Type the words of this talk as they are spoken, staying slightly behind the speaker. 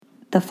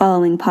The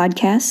following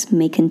podcast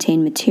may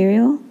contain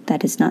material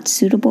that is not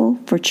suitable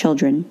for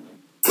children.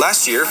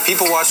 Last year,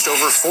 people watched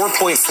over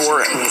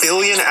 4.4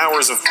 billion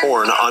hours of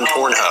porn on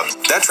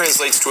Pornhub. That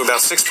translates to about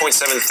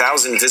 6.7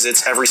 thousand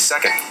visits every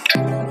second.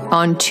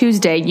 On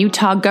Tuesday,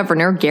 Utah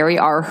Governor Gary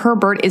R.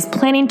 Herbert is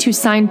planning to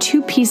sign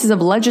 2 pieces of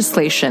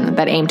legislation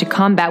that aim to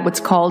combat what's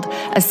called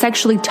a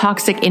sexually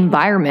toxic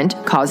environment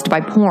caused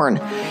by porn.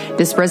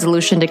 This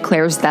resolution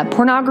declares that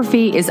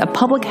pornography is a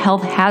public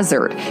health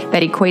hazard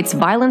that equates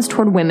violence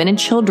toward women and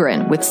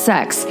children with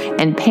sex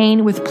and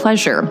pain with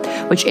pleasure,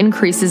 which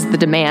increases the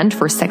demand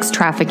for sex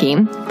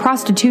trafficking,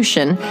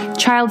 prostitution,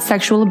 child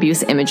sexual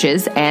abuse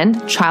images,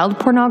 and child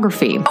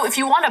pornography. If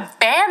you want to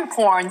ban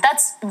porn,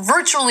 that's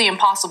virtually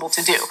impossible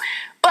to do.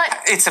 But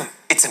it's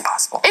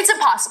impossible. It's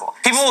impossible.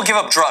 People will give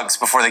up drugs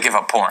before they give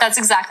up porn. That's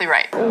exactly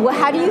right. Well,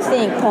 how do you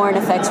think porn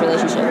affects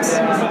relationships?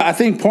 I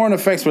think porn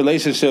affects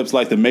relationships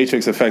like the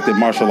Matrix affected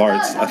martial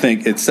arts. I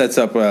think it sets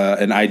up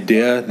an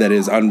idea that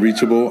is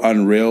unreachable,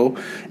 unreal,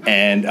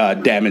 and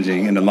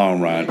damaging in the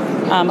long run.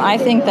 I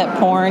think that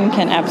porn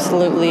can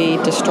absolutely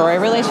destroy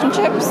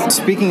relationships.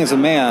 Speaking as a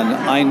man,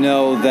 I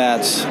know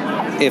that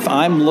if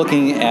I'm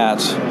looking at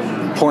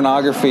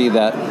pornography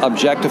that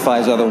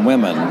objectifies other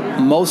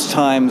women, most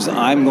times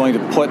I'm going to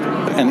put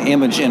an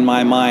image in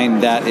my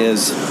mind that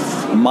is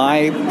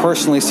my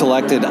personally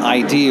selected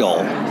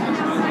ideal,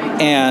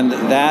 and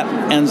that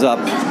ends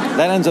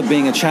up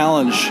being a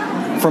challenge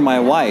for my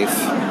wife,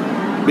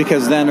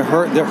 because then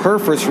her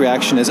first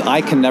reaction is,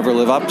 I can never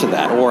live up to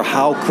that, or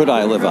how could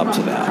I live up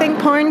to that? I think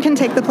porn can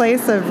take the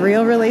place of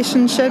real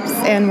relationships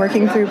and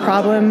working through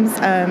problems.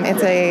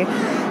 It's a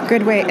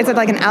good way. It's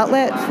like an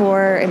outlet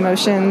for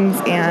emotions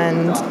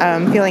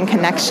and feeling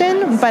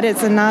connection, but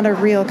it's not a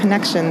real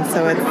connection,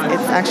 so it's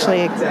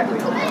actually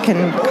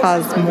can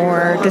cause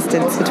more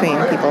distance between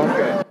people.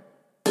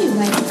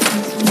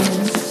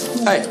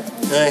 Hi.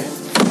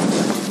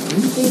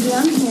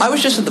 I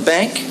was just at the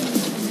bank,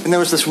 and there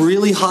was this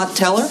really hot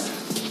teller,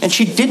 and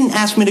she didn't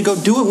ask me to go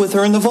do it with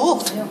her in the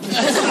vault.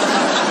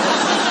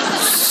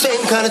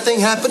 Same kind of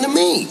thing happened to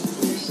me.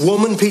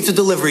 Woman pizza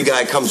delivery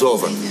guy comes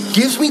over,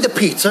 gives me the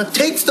pizza,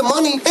 takes the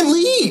money, and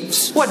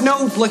leaves. What,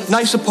 no, like,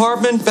 nice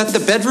apartment, bet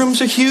the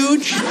bedrooms are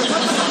huge? No,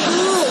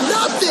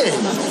 nothing.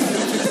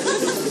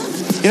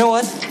 You know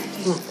what?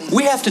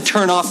 We have to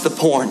turn off the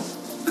porn.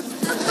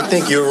 I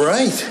think you're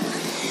right.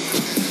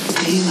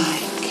 What do you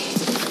like?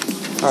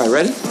 All right,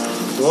 ready?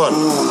 1,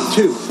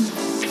 2,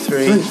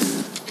 3.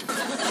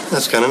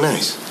 That's kind of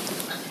nice.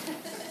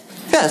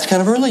 Yeah, it's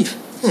kind of a relief.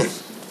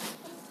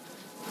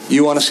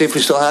 You want to see if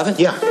we still have it?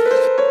 Yeah.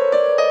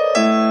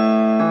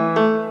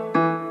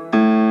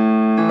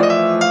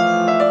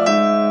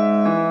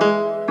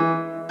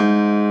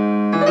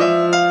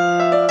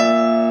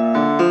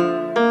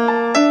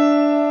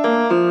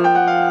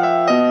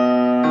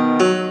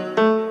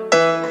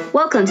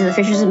 Welcome to the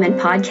Fishers of Men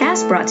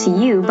podcast, brought to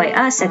you by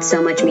us at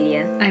So Much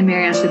Media. I'm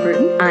Mary Ashley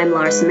Burton. I'm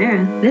Laura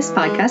Samara. This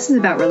podcast is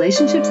about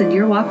relationships and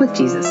your walk with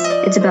Jesus.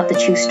 It's about the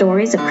true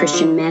stories of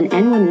Christian men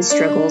and women's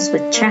struggles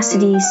with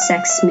chastity,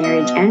 sex,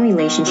 marriage, and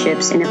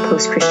relationships in a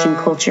post-Christian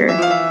culture.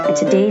 And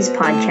today's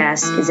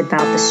podcast is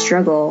about the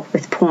struggle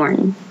with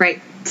porn.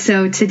 Right.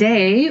 So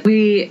today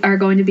we are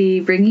going to be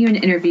bringing you an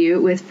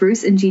interview with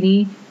Bruce and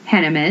Jeannie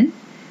Hanneman.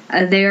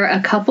 They're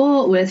a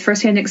couple with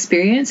firsthand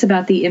experience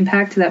about the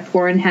impact that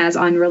porn has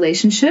on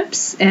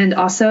relationships, and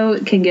also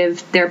can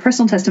give their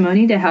personal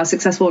testimony to how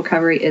successful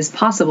recovery is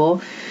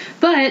possible.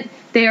 But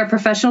they are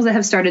professionals that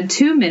have started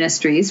 2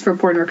 ministries for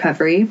porn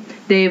recovery.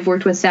 They've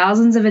worked with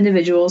thousands of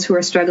individuals who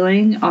are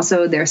struggling,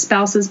 also their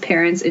spouses,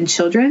 parents, and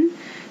children.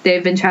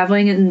 They've been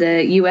traveling in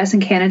the U.S.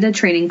 and Canada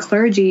training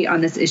clergy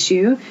on this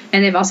issue,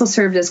 and they've also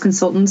served as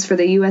consultants for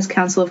the U.S.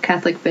 Council of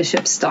Catholic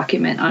Bishops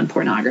document on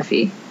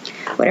pornography.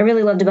 What I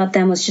really loved about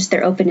them was just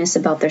their openness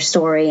about their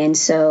story, and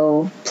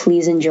so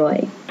please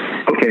enjoy.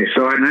 Okay,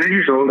 so at 9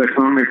 years old, I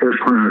found my first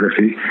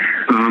pornography.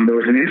 There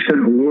was an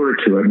instant allure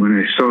to it when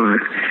I saw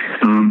it.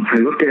 I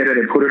looked at it,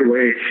 I put it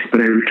away,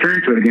 but I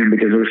returned to it again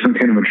because there was some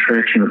kind of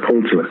attraction or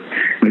pull to it.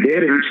 My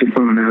dad eventually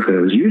found out that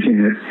I was using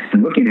it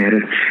and looking at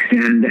it,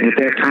 and at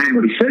that time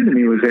what he said to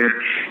me was that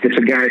it's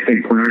a guy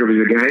thing,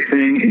 pornography is a guy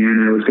thing,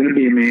 and I was going to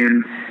be a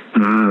man.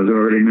 I was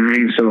already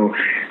 9, so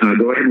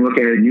go ahead and look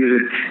at it and use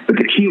it. But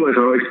the key was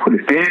always put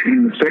it back,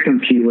 and the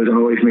second key was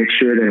always make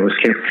sure that it was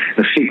kept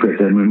a secret,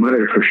 that my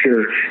mother for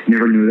sure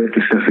never knew that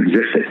this stuff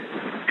existed.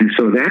 And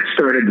so that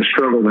started the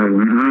struggle that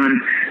went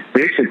on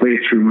basically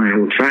through my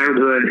whole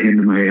childhood,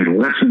 into my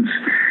adolescence,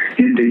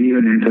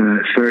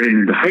 starting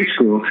into high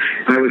school.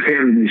 I was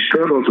having these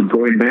struggles of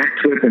going back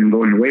to it and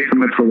going away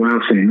from it for a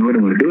while, saying, no, I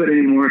don't want to do it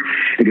anymore,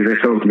 because I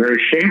felt very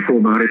shameful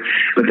about it,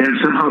 but then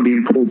somehow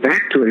being pulled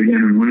back to it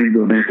again and wanting to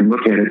go back and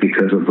look at it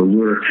because of the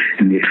lure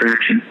and the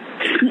attraction.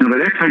 Now, by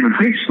that time in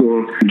high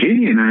school,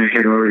 Jeannie and I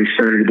had already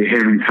started to be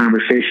having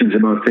conversations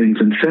about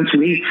things, and since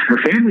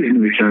our families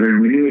knew each other,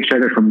 and we knew each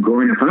other from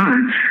growing up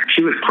on,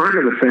 she was part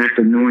of the fact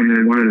of knowing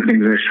that one of the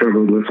things I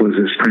struggled with was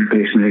this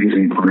print-based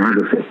magazine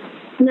pornography.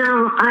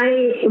 Now,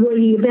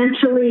 we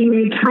eventually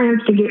made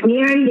plans to get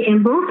married,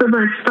 and both of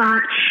us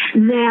thought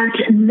that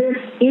this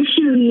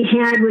issue he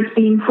had with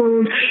being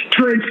pulled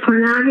towards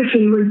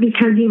pornography was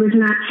because he was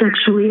not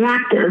sexually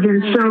active.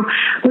 And so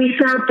we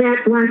felt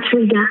that once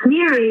we got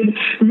married,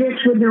 this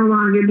would no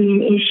longer be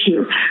an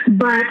issue.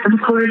 But, of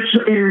course,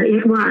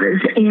 it was.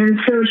 And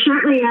so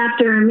shortly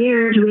after our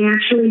marriage, we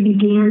actually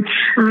began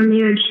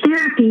marriage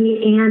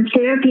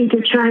therapy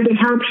to try to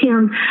help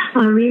him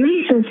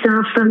release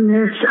himself from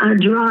this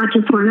draw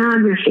to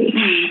pornography.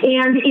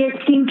 And it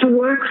seemed to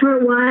work for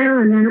a while,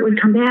 and then it would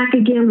come back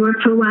again,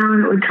 work for a while,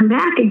 and it would come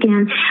back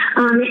again.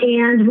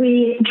 And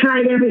we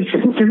tried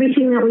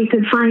everything that we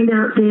could find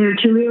out there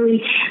to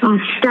really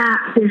stop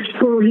this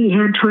pull he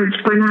had towards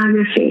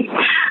pornography.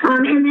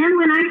 And then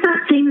when I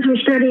thought things were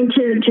starting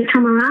to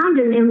come around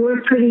and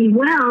work pretty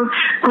well,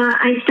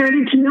 I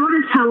started to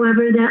notice,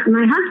 however, that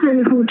my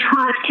husband, who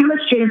taught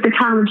chemistry at the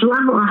college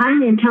level, a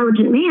highly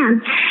intelligent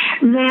man,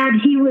 that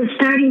he was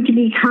starting to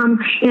become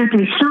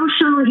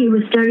antisocial. He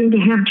was starting to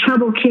have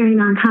trouble carrying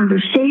on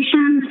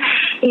conversations,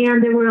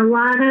 and there were a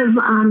lot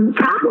of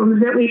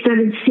problems that we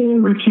started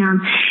seeing with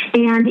him.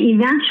 And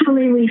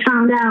eventually we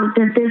found out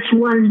that this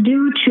was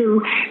due to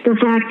the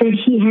fact that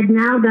he had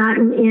now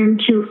gotten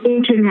into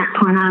internet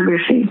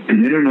pornography.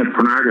 And internet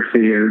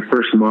pornography,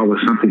 first of all, was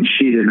something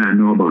she did not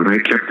know about. I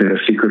kept that a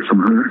secret from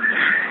her,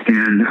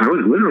 and I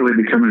was literally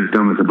becoming as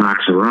dumb as a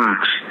box of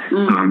rocks.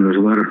 There was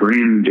a lot of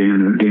brain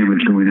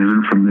damage going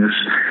on from this,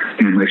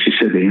 and like she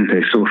said, the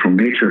antisocial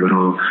nature of it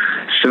all.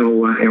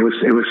 So it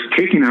was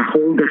taking a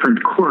whole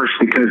different course,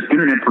 because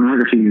internet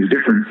pornography is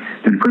different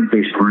than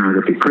print-based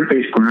pornography.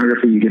 Print-based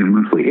pornography, you get a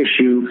monthly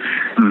issue,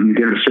 you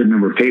get a certain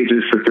number of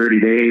pages for 30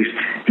 days,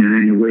 and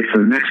then you wait for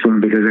the next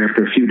one, because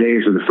after a few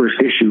days of the first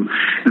issue,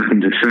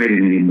 nothing's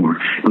exciting anymore.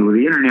 But with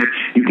the internet,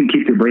 you can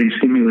keep your brain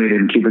stimulated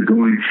and keep it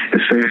going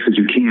as fast as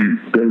you can,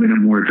 building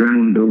up more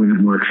adrenaline, building up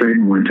more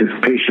excitement, more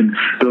anticipation,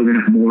 building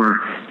up more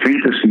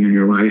fantasy in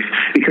your life,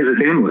 because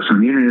it's endless.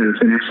 On the internet,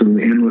 it's an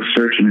absolutely endless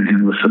search and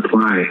an endless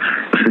supply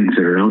of things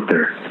that are out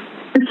there.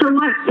 And so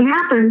what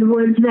happened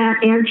was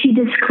that as he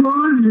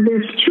disclosed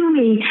this to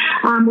me,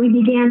 we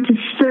began to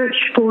search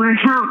for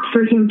help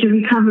for him to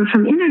recover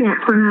from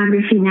internet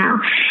pornography now.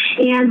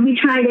 And we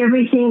tried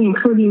everything,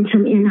 including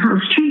some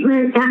in-house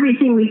treatment,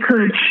 everything we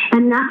could,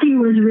 and nothing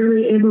was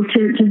really able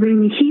to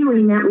bring the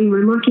healing that we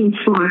were looking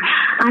for,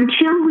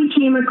 until we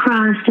came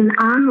across an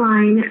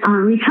online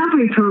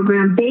recovery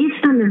program based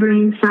on the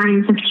brain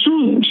science of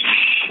change.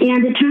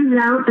 And it turns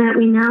out that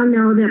we now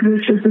know that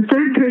Bruce was the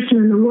third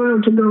person in the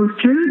world to go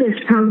through this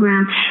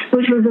program,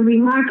 which was a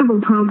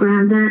remarkable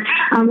program that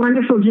a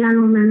wonderful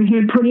gentleman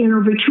had put in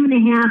over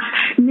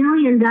 $2.5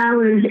 million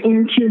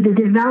into the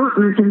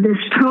development of this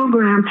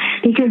program,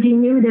 because he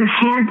knew there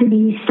had to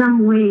be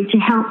some way to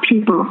help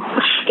people.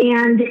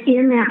 And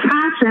in that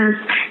process,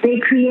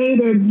 they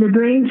created the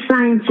brain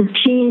science of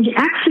change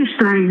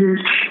exercises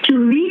to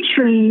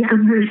retrain a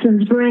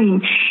person's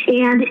brain.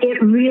 And it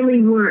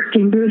really worked.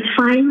 And Bruce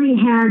finally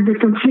had the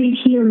complete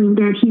healing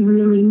that he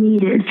really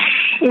needed.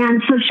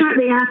 And so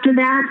shortly after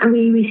that,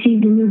 we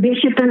received a new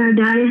bishop in our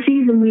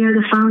diocese, and we are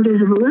the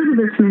founders of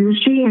Elizabeth's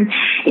Ministry. And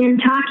in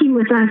talking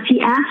with us, he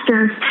asked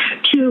us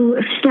to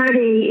start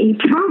a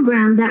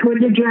program that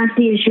would address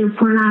the issue of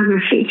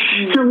pornography.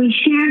 So we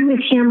shared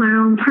with him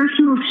our own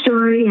personal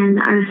story and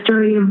our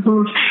story of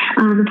both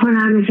the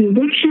pornography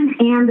addiction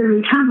and the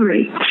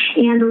recovery.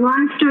 And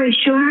long story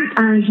short,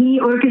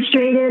 he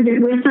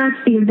orchestrated with us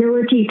the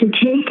ability to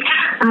take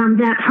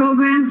that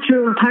program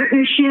through a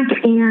partnership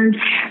and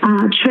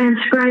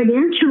transcribe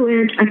into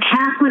it a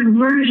Catholic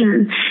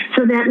version,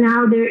 so that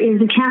now there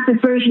is a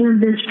Catholic version of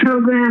this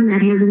program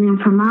that has an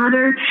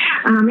imprimatur,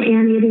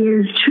 and it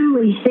is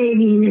truly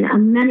saving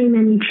many,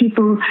 many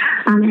people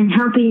and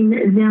helping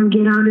them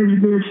get out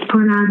of this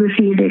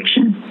pornography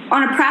addiction.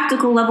 On a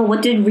practical level,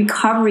 what did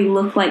recovery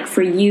look like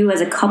for you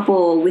as a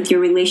couple with your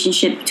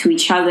relationship to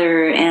each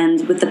other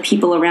and with the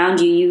people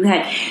around you? You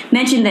had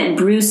mentioned that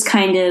Bruce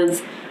kind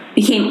of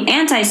became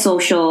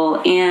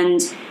antisocial,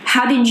 and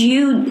how did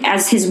you,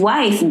 as his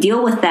wife,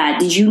 deal with that?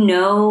 Did you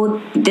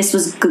know this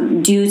was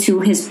due to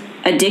his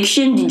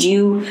addiction? Did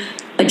you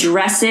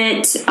address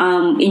it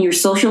in your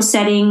social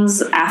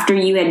settings after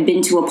you had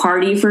been to a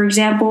party, for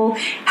example?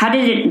 How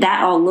did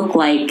that all look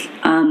like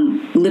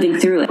living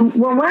through it?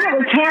 Well, when it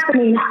was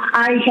happening,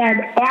 I had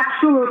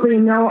absolutely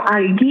no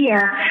idea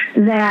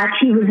that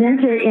he was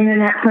into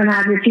internet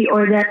pornography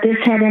or that this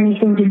had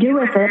anything to do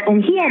with it,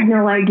 and he had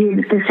no idea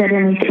that this had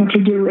anything to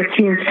do with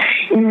his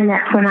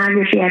internet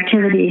pornography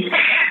activities.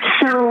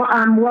 So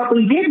what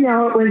we did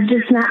know, it was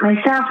just not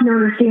myself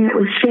noticing, it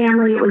was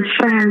family, it was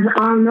friends,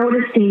 all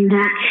noticing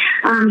that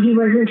he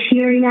wasn't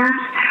hearing us,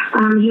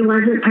 he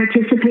wasn't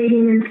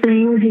participating in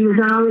things, he was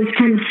always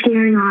kind of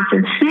staring off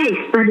in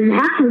space. But in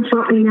essence,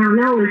 what we now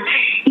know is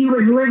he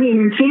was living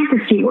in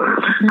fantasy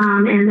world,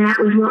 and that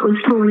was what was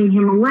pulling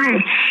him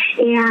away.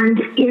 And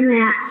in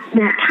that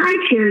that time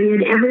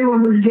period,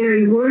 everyone was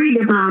very worried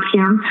about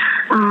him.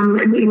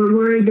 We were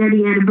worried that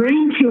he had a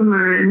brain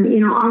tumor and,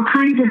 all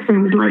kinds of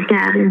things like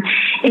that.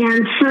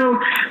 And so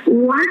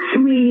once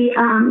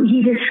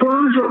he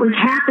disclosed what was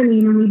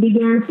happening and we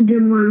began to do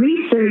more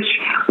research,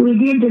 we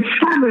did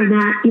discover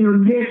that,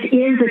 this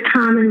is a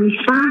common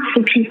response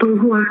to people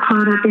who are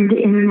caught up into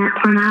internet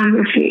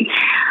pornography.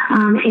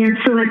 And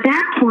so at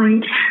that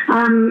point,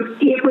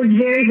 it was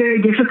very,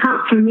 very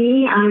difficult for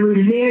me. I was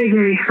very,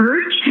 very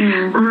hurt.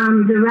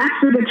 The rest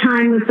of the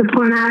time with the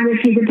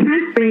pornography, the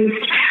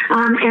print-based,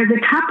 as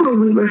a couple,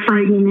 we were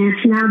fighting this.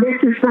 Now, this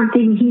is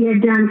something he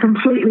had done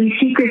completely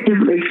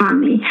secretively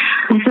from me.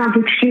 I felt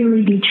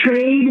extremely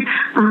betrayed.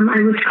 I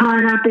was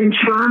caught up in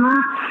trauma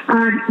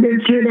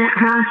through that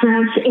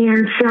process.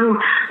 And so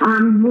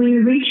we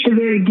reached a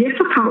very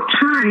difficult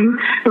time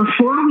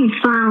before we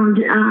found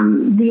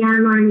the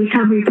online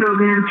recovery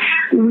program.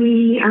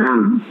 We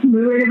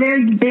were in a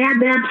very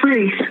bad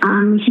place.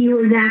 He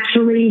was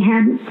actually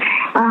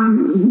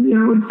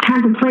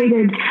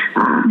contemplated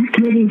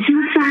committing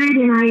suicide,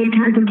 and I had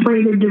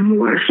contemplated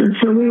divorce. And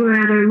so we were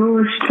at our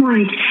lowest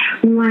point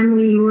when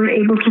we were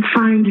able to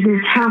find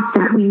this help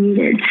that we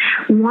needed.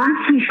 Once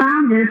we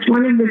found this,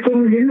 one of the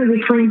things in the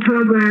Reclaim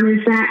program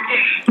is that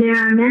there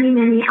are many,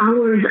 many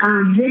hours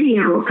of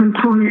video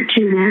component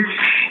to this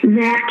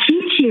that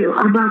teach you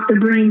about the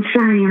brain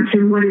science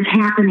and what is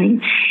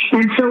happening.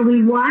 And so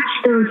we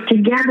watched those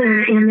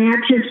together, and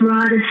that just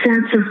brought a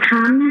sense of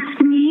calmness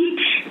to me,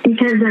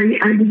 because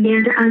I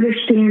began to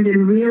understand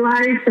and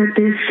realize that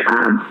this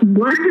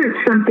wasn't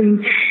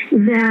something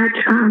that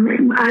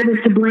I was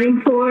to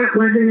blame for. It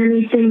wasn't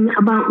anything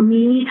about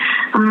me.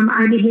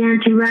 I began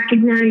to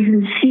recognize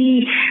and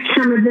see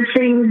some of the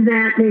things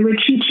that they were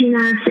teaching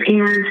us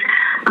as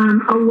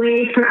a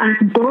way for us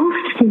both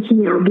to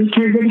heal,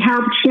 because it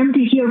helped him to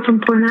heal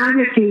from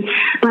pornography,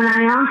 but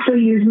I also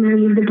used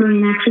many of the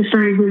brain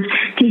exercises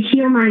to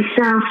heal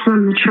myself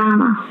from the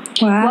trauma.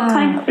 Wow. What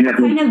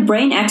kind of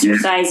brain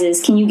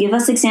exercises? Can you give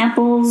us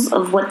examples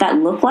of what that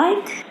looked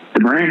like? The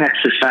brain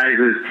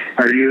exercises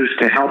are used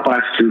to help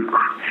us to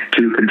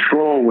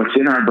control what's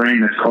in our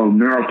brain that's called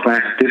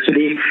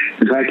neuroplasticity.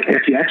 It's like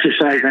if you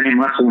exercise any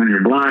muscle in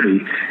your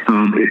body,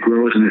 it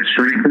grows and it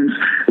strengthens.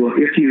 Well,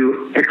 if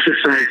you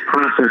exercise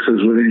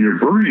processes within your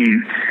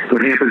brain,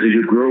 what happens is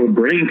you grow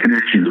brain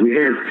connections. We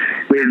have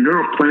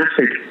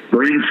neuroplastic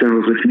brain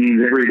cells, which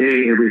means every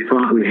day, every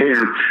thought we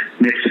have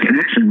makes a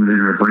connection within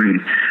our brain.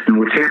 And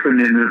what's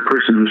happened in the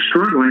person who's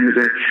struggling is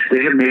that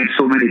they have made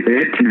so many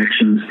bad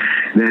connections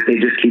that they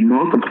just keep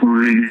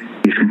multiplying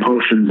these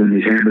compulsions and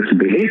these habits and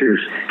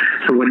behaviors.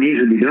 So what needs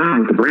to be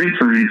done with the brain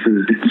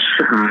sciences,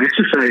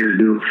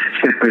 exercises do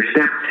step by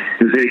step,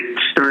 is they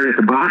start at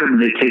the bottom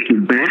and they take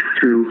you back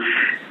through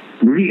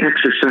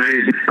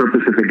re-exercise the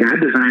purpose that God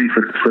designed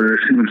for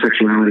human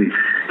sexuality.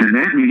 And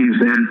that means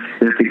then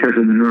that because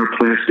of the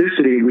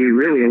neuroplasticity, we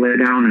really lay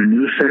down a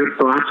new set of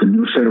thoughts, a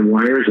new set of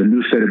wires, a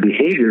new set of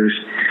behaviors.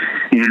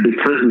 And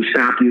because we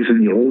stop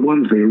using the old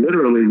ones, they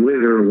literally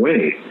wither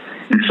away.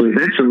 And so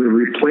eventually we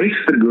replace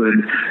the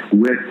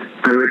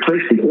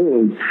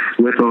old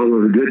with all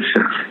of the good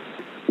stuff.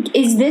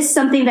 Is this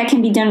something that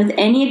can be done with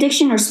any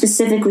addiction or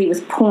specifically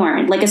with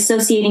porn? Like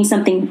associating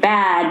something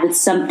bad with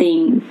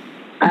something...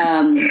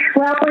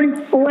 Well,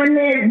 when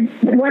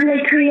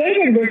they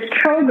created this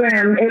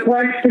program, it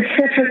was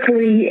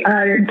specifically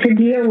to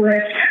deal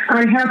with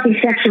unhealthy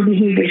sexual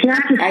behaviors,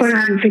 not just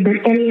pornography, but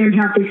any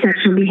unhealthy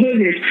sexual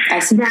behaviors.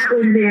 That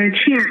was their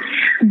intent.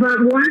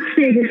 But once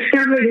they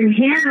discovered and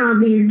had all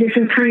these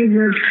different kinds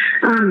of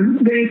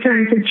brain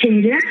science of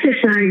change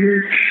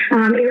exercises,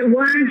 it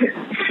was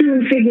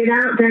soon figured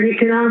out that it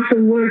could also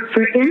work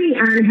for any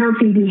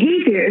unhealthy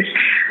behaviors.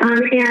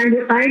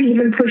 And I'd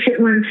even push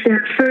it one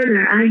step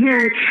further. I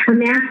had a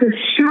massive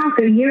stroke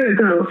a year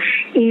ago,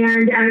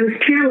 and I was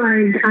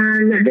paralyzed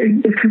on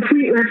the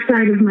complete left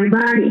side of my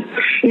body.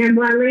 And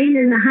while laying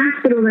in the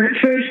hospital that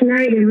first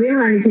night and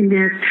realizing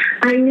this,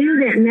 I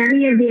knew that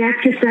many of the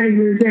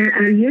exercises that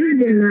are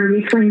used in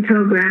the Reclaim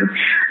program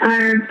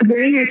are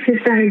brain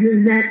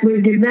exercises that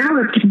were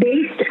developed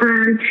based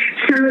on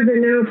some of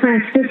the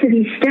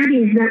neuroplasticity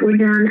studies that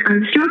were done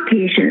on stroke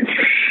patients.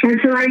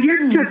 And so I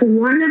just took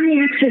one of the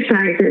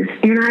exercises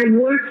and I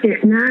worked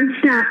it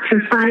nonstop for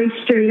 5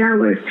 straight hours.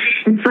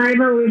 And 5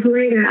 hours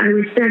later, I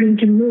was starting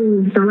to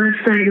move the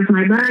left side of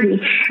my body.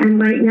 And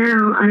right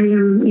now, I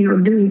am,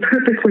 doing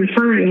perfectly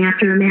fine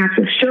after a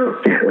massive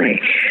stroke that way.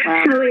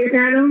 Wow. So it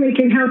not only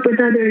can help with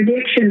other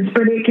addictions,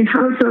 but it can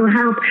also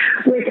help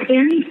with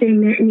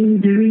anything that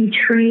needs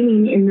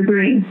retraining in the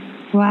brain.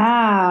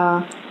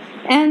 Wow.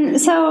 And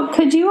so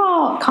could you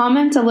all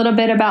comment a little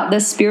bit about the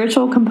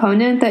spiritual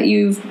component that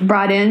you've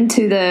brought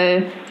into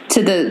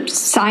the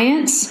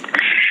science?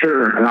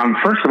 Sure.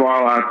 First of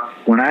all,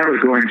 when I was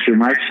going through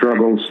my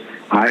struggles,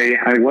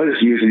 I was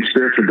using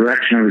spiritual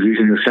direction. I was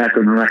using the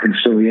Sacrament of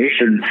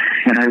Reconciliation,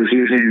 and I was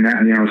using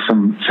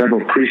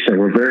several priests that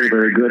were very,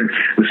 very good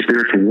with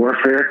spiritual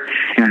warfare.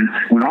 And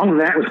when all of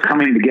that was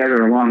coming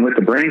together along with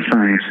the brain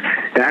science,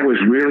 that was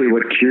really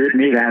what cured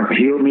me, that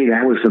healed me.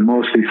 That was the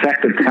most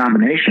effective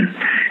combination.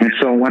 And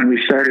so when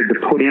we started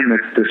to put in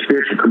the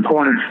spiritual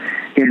components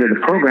into the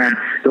program,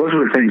 those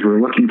were the things we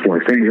were looking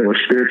for, things that were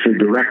spiritually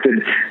directed,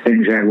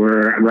 things that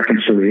were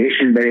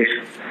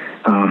reconciliation-based,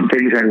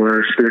 things that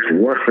were spiritual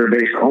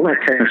warfare-based, all that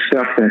kind of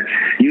stuff that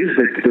used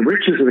the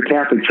riches of the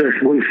Catholic Church.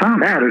 What we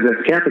found out is that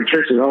the Catholic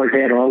Church has always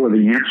had all of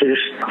the answers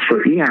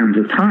for eons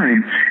of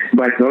time,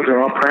 but those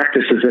are all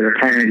practices that are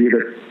kind of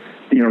either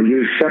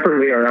used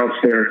separately, or else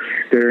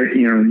they're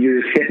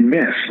used hit and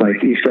miss,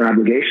 like Easter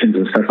obligations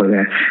and stuff like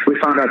that. We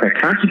found out that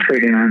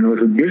concentrating on those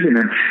and using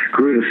them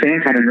grew the same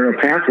kind of neural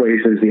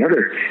pathways as the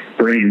other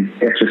brain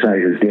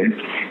exercises did.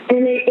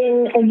 And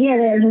again,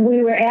 as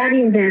we were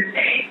adding this,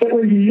 it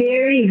was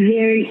very,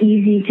 very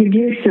easy to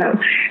do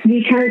so,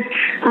 because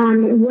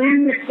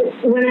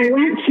when I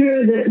went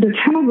through the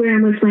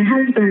program with my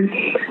husband,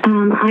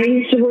 I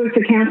used to work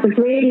for Catholic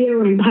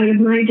Radio, and part of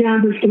my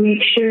job was to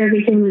make sure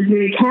everything was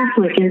very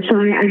Catholic, and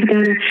so I've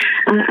got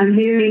a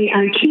very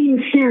keen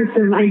sense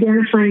of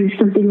identifying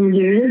something as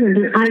there isn't.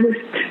 And I was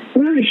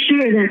really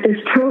sure that this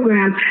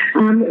program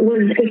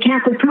was a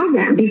Catholic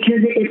program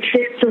because it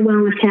fits so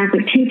well with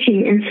Catholic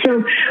teaching. And so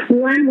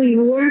when we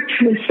worked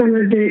with some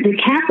of the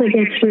Catholic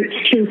experts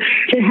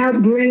to help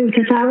bring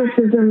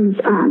Catholicism's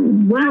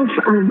wealth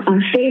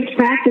of faith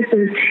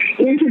practices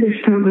into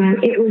this program,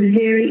 it was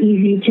very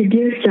easy to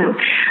do so.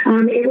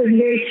 It was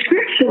very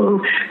scriptural,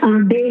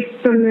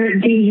 based from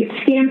the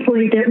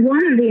standpoint that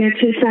one of the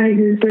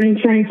exercises, brain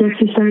science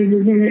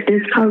exercises in it,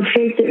 that's called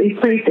Faith That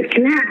Replaced That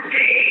Connects,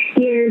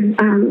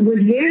 was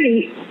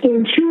very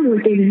in tune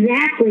with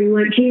exactly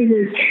what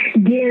Jesus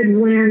did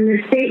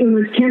when Satan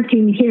was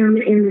tempting him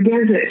in the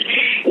desert.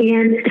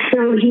 And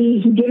so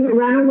he didn't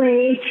run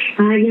away.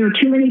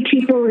 Too many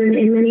people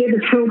in many of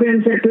the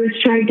programs that Bruce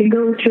tried to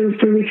go through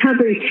for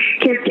recovery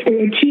kept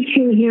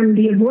teaching him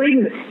the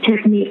avoidance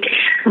technique,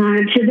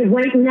 to the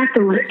white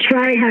knuckle it,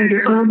 try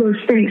harder, all those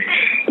things.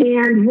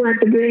 And what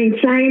the brain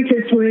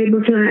scientists were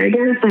able to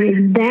identify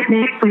is that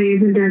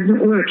backfires and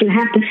doesn't work. You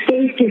have to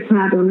face your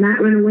problem,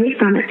 not run away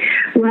from it.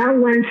 Well,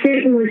 when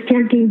Satan was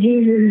tempting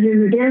Jesus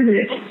in the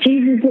desert,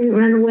 Jesus didn't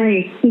run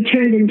away. He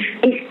turned and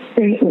faced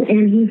Satan,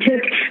 and he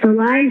took the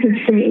lies of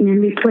Satan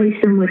and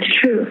replaced them with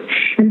truth.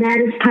 And that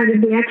is part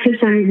of the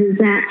exercises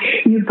that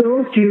you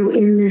go through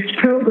in this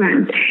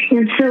program.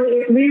 And so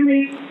it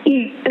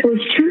was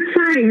true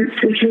science,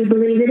 which we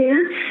believe it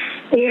is.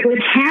 It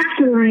would have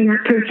to line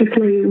up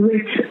perfectly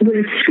with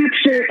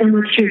Scripture and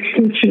with church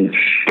teaching,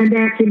 and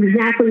that's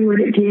exactly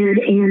what it did.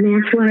 And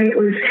that's why it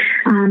was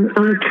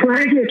a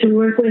pleasure to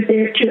work with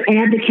it, to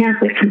add the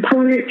Catholic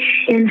component,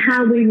 and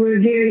how we were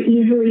very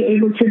easily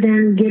able to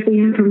then get the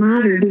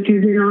imprimatur,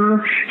 because it all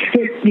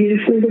fits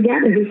beautifully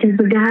together. Because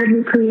the God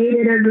who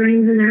created our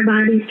brains and our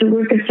bodies to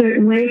work a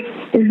certain way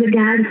is the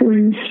God who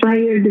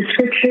inspired the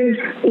Scriptures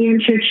and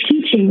church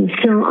teaching.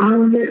 So all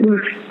of it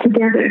works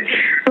together.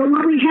 But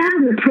what we have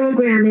in the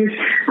program is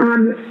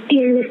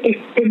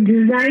a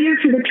desire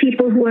for the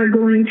people who are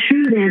going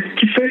through this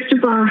to first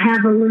of all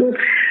have a little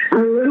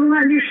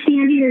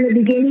understanding in the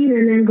beginning,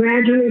 and then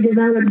gradually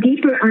develop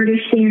deeper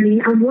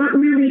understanding of what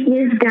really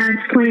is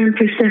God's plan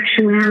for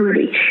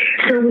sexuality.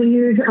 So we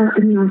use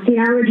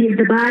theology of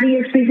the body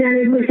is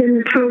presented within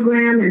the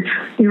program, and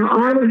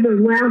all of the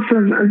wealth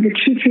of the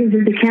teachings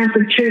of the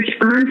Catholic Church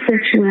on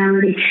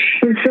sexuality.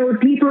 And so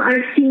people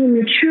are seeing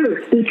the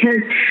truth,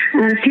 because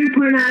through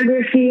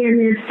pornography and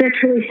the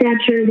sexually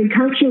saturated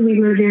culture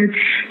we live in,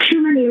 too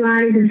many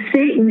lies of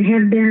Satan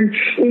have been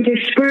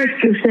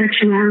interspersed with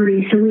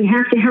sexuality. So we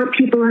have to help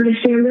people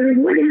understand really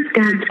what is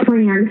God's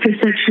plan for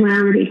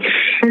sexuality.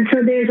 And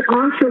so there's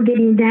also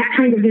getting that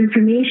kind of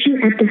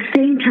information at the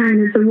same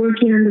time as the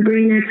working on the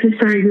brain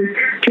exercises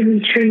to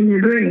retrain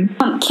their brain.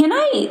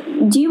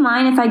 Do you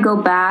mind if I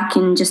go back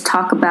and just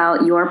talk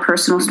about your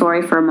personal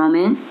story for a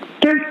moment?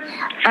 Sure.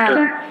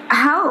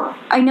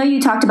 I know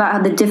you talked about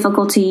how the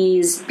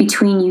difficulties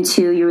between you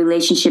two, your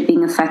relationship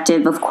being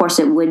effective, of course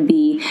it would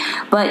be,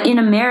 but in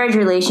a marriage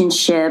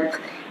relationship,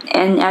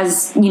 and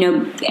as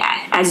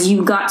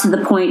you got to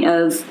the point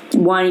of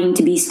wanting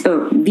to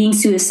being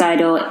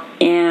suicidal,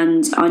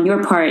 and on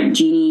your part,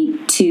 Jeannie,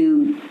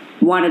 to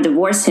want to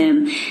divorce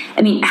him,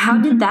 I mean,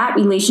 how did that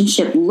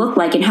relationship look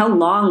like, and how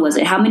long was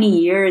it? How many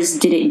years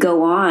did it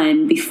go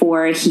on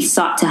before he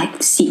sought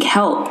to seek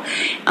help?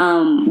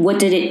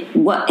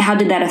 How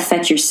did that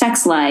affect your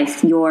sex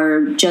life,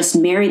 your just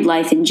married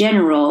life in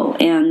general,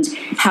 and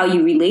how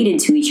you related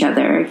to each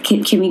other?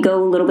 Can we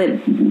go a little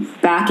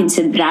bit back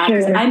into that?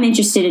 Sure. I'm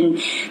interested in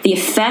the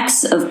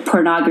effects of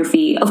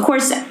pornography, of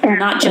course,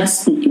 not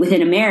just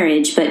within a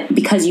marriage, but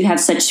because you have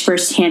such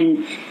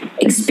firsthand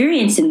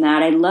experience in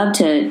that, I'd love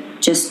to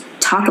just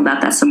talk about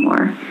that some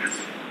more.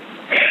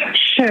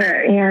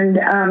 Sure, and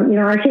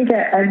I think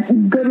a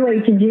good way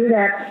to do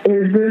that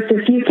is, Bruce,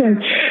 if you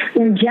can,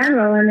 in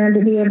general, and then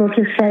to be able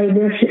to say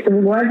this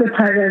was a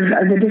part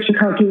of the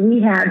difficulty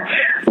we had,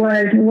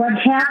 was what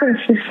happens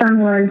to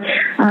someone,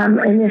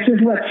 and this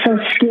is what's so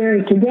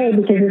scary today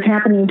because it's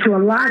happening to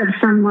a lot of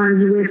someone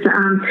with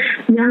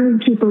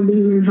young people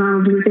being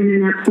involved with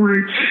internet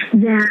porn,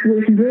 that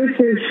with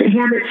Bruce's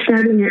habit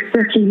starting at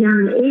such a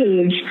young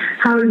age,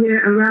 how your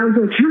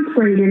arousal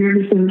template and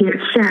everything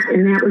gets set,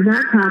 and that was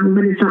our problem,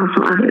 but it's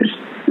also others.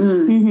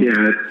 Mm-hmm.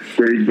 Yeah,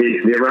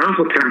 the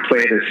arousal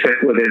template is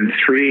set within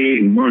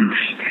 3 months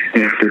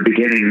after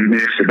beginning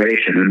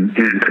masturbation,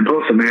 and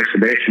compulsive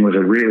masturbation was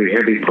a really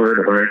heavy part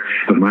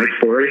of my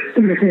story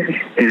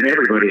and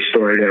everybody's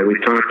story that we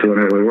talk to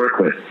and that we work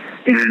with.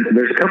 And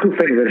there's a couple of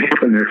things that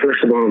happen there.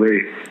 First of all,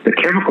 the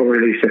chemical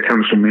release that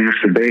comes from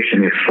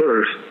masturbation at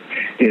first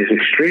is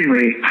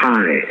extremely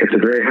high. It's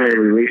a very high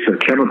release of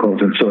chemicals,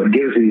 and so it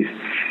gives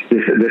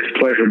this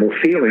pleasurable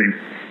feeling.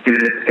 And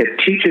it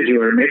teaches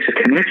you, or it makes a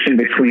connection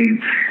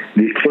between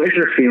the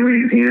pleasure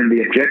feeling and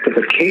the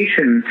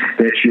objectification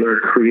that you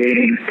are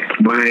creating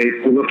by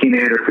looking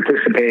at or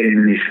participating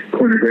in these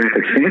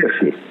pornographic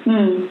fantasies.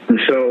 And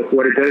so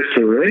what it does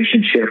to a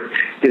relationship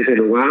is it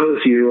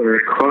allows you, or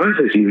it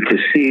causes you to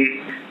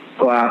see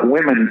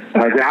women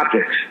as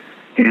objects.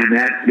 And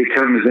that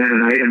becomes then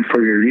an item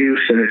for your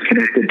use, and it's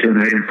connected to an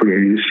item for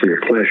your use for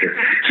your pleasure.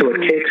 So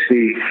it takes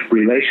the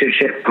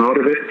relationship out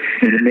of it,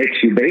 and it makes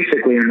you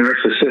basically a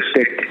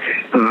narcissistic,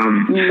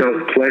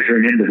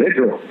 self-pleasuring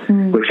individual,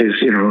 which is,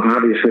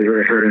 obviously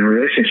very hard in a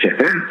relationship.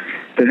 Then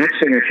the next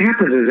thing that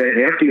happens is that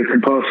after you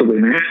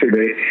compulsively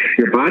masturbate,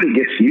 your body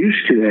gets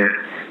used to that,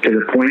 to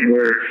the point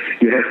where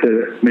you have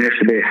to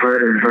masturbate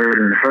harder and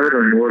harder and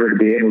harder in order to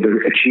be able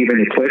to achieve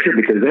any pleasure,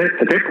 because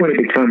at that point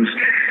it becomes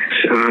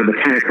the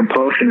kind of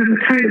compulsion and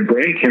the kind of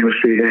brain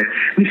chemistry that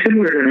is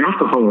similar to an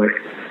alcoholic.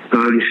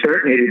 You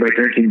start maybe by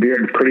drinking beer,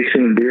 but pretty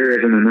soon beer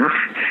isn't enough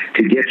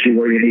to get you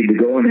where you need to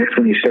go, and that's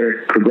when you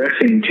start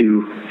progressing to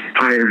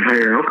higher and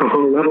higher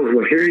alcohol levels.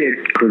 Well, here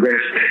you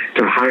progress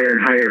to higher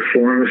and higher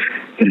forms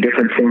and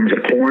different forms of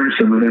porn,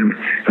 some of them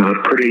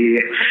pretty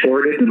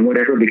sordid and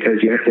whatever, because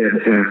you have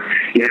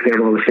to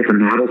have all this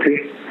different novelty.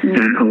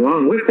 And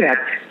along with that,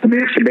 the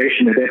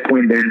masturbation at that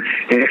point then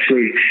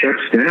actually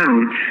shuts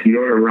down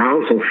your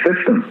arousal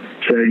system,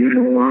 so you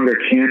no longer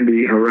can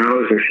be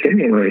aroused or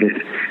stimulated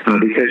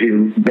because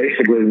you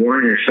basically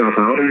worn yourself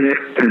out in it.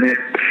 And that,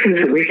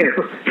 so we have,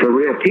 for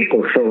real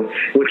people, so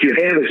what you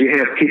have is you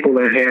have people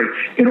that have,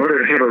 in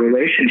order to have a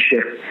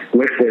relationship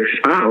with their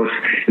spouse,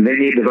 they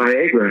need the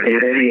Viagra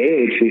at any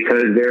age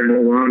because they're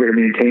no longer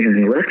maintaining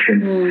an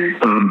erection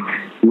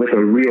with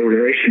a real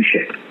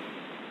relationship.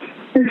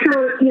 And so,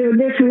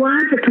 this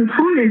was a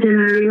component in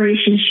our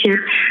relationship,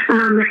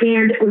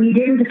 and we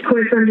didn't, of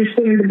course,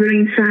 understand the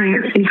brain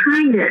science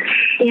behind it.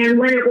 And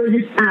when it was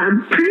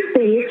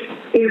print-based,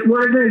 it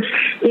wasn't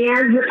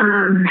as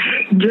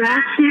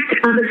drastic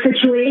of a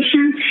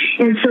situation.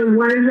 And so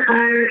was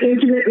our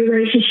intimate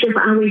relationship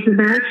always the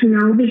best?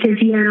 No, because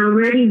he had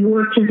already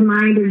worked his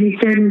mind, as he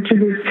said, into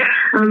this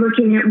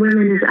looking at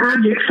women as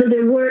objects. So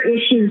there were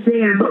issues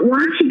there. But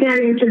once he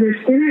got into this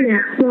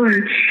internet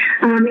porn,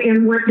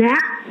 and what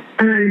that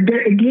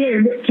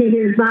did to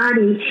his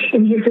body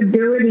and his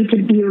ability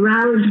to be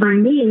aroused by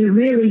me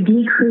really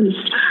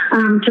decreased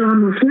to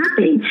almost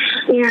nothing.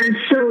 And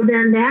so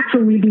then that's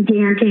when we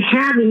began to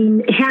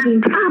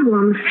having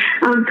problems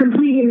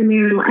completing the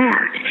marital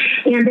act.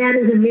 And that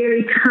is a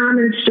very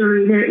common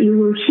story that you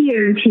will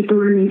hear in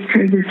people in these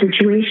kinds of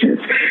situations.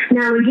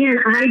 Now, again,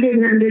 I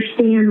didn't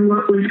understand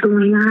what was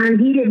going on.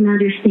 He didn't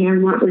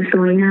understand what was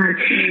going on.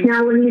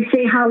 Now, when you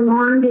say how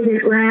long did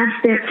it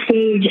last, that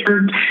stage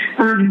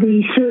of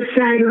the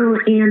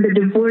suicidal and the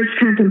divorce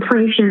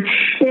contemplation,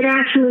 it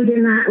actually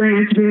did not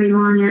last very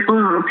long at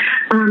all.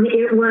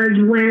 It was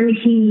when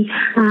he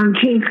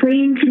came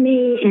clean to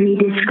me and he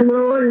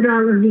disclosed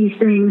all of these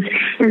things,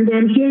 and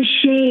then his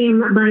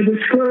shame, by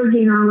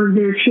disclosing all of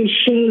this, his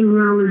shame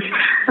rose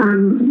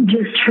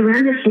just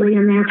horrendously,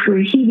 and that's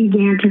where he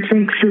began to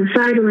think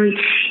suicidally.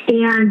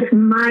 And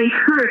my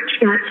hurt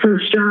got so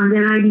strong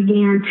that I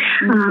began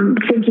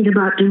thinking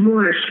about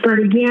divorce. But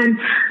again,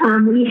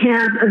 we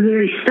have a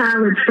very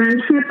solid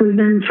friendship. We've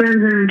been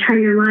friends our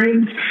entire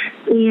lives,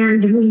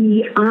 and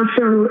we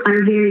also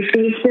are very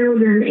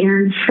faith-filled,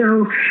 and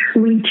so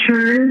we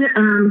turned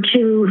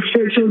to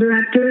spiritual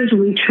directors.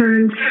 We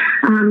turned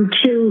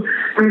to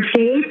our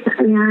faith,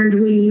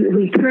 and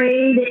we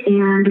prayed,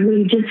 and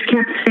we just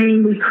kept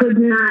saying we could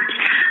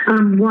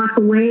not walk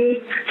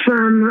away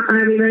from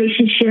our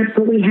relationship,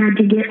 but we had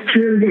to get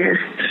through this.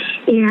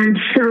 And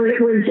so it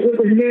was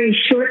a very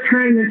short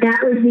time that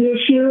was the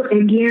issue.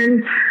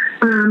 Again,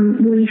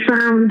 We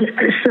found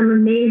some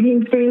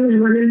amazing things.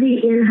 One of the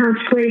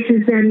in-house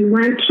places that he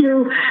went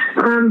to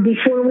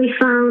before we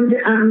found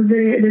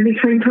the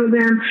Reclaim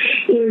program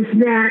is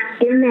that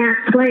in that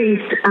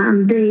place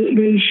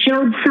they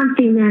showed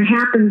something that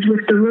happens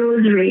with the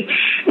rosary,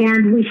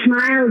 and we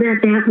smiled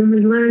at that when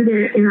we learned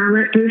it, and I'll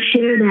let Bruce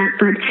share that,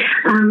 but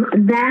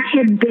that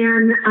had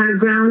been our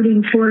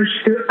grounding force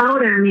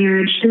throughout our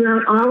marriage,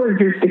 throughout all of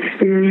this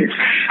experience,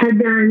 had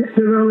been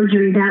the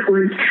rosary. That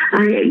was,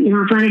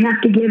 if I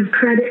have to give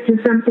credit to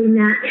something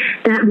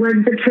that was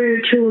the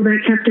prayer tool that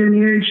kept our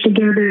marriage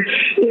together,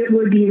 it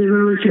would be the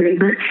rosary.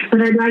 But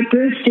I'd like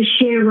Bruce to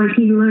share what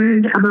he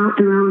learned about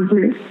the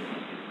rosary.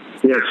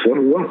 Yes, what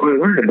I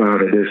learned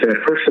about it is that,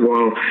 first of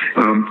all,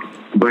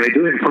 by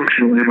doing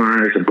functional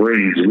MRIs of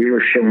brains, we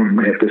were shown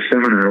at the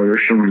seminar,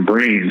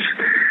 brains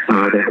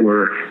that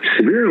were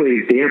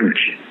severely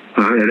damaged.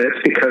 And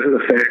that's because of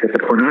the fact that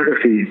the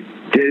pornography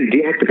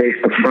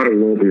deactivates the frontal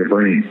lobe of your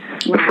brain.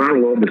 The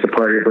frontal lobe is the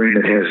part of your brain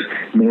that has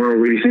moral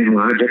reasoning,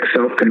 logic,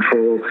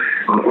 self-control.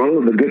 All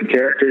of the good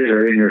characters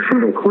are in your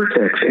frontal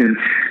cortex. And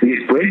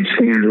these brain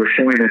scans were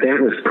showing that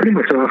was pretty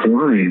much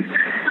offline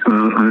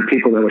on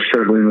people that were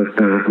struggling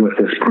with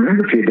this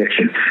pornography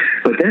addiction.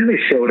 But then they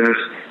showed us,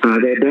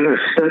 they had done a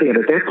study, and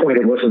at that point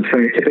it wasn't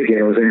scientific yet,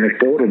 it was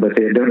anecdotal, but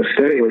they had done a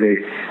study where they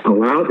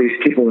allowed these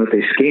people that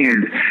they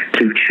scanned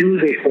to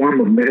choose a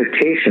form of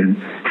meditation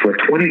for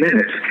 20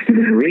 minutes and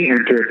then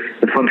re-enter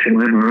the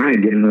functional MRI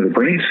and get another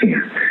brain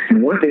scan.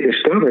 And what they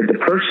discovered,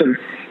 the person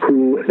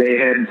who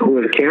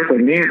was a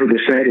Catholic man who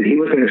decided he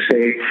was going to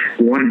say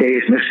one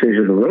day's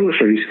mysteries of the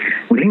rosaries,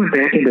 when he went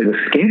back into the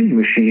scanning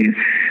machine,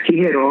 he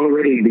had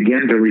already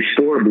begun to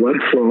restore blood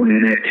flow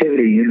and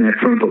activity in that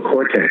frontal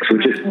cortex,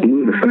 which just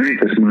blew the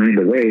scientist's mind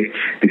away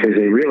because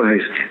they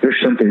realized there's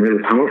something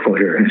really powerful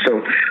here. And so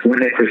when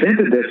they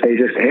presented this, they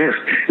just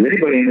asked, is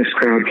anybody in this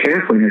crowd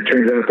Catholic? And it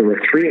turns out there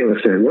were three of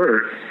us that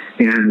were.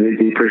 And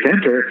the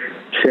presenter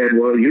said,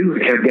 well, you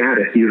have got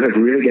it. You have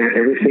really got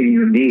everything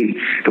you need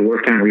to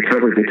work on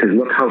recovery, because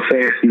look how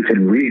fast you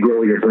can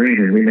regrow your brain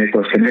and remake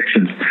those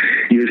connections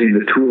using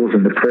the tools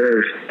and the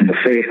prayers and the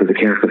faith of the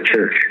Catholic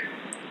Church.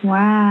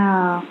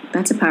 Wow.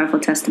 That's a powerful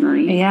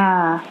testimony.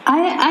 Yeah.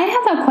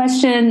 I have a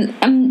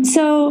question.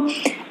 So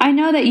I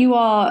know that you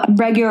all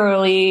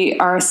regularly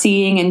are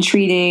seeing and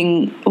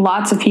treating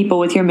lots of people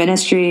with your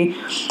ministry.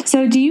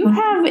 So do you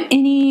have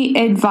any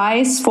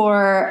advice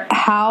for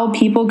how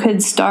people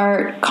could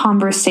start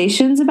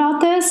conversations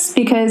about this?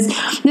 Because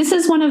this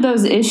is one of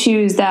those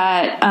issues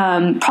that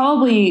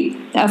probably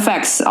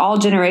affects all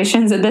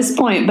generations at this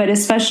point, but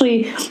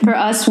especially for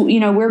us,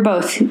 we're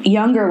both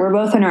younger, we're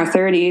both in our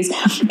 30s,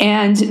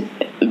 and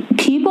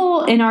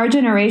people in our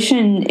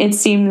generation, it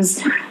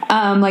seems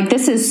like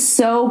this is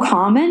so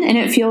common and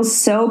it feels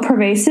so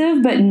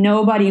pervasive, but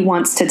nobody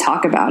wants to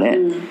talk about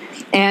it.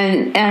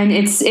 And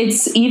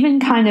it's even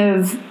kind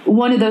of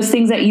one of those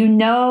things that,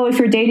 if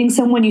you're dating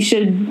someone, you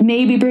should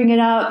maybe bring it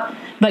up,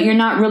 but you're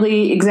not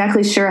really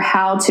exactly sure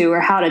how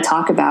to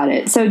talk about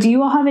it. So do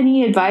you all have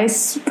any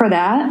advice for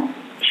that?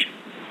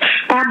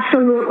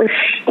 Absolutely.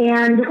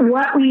 And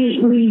what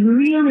we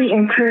really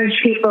encourage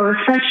people,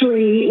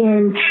 especially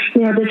in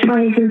the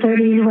 20s and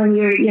 30s when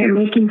you're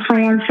making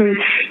plans for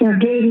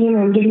dating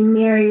and getting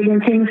married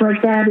and things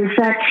like that, is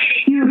that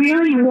you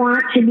really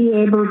want to be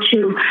able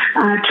to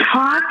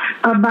talk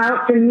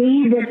about the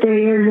need that there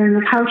is in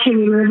the culture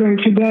we live in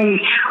today,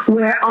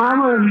 where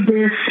all of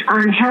this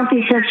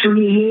unhealthy sexual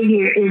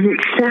behavior is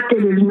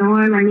accepted as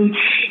norm. I mean,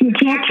 you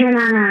can't turn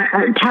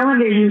on a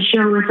television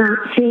show without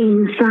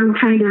seeing some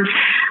kind of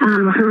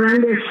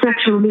horrendous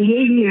sexual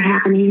behavior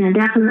happening, and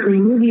definitely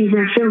movies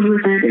are filled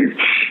with it, and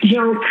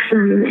jokes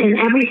and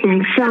everything.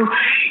 So,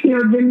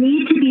 the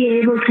need to be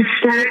able to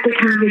start the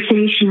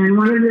conversation, and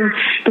one of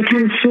the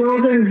kind of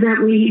slogans that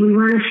we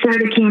want to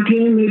start a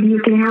campaign, maybe you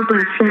can help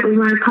us, that we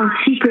want to call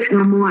Secret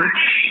No More,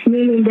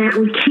 meaning that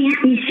we can't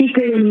be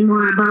secret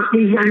anymore about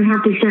these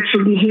unhealthy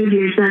sexual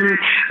behaviors that are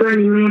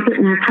running rampant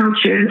in our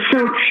culture. And so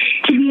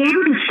to be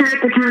able to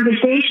start the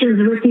conversations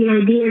with the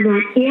idea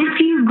that if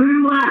you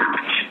grew up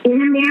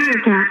in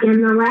America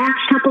in the last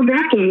couple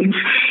decades,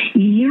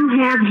 you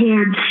have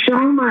had so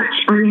much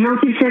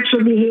unhealthy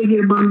sexual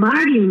behavior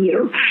bombarding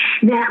you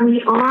that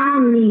we all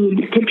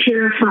need to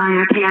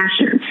purify our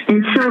passions.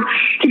 And so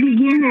to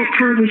begin that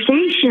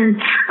conversation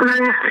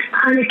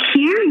on a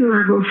caring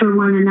level for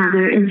one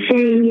another and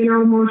saying,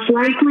 most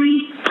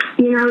likely,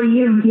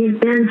 you've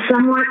been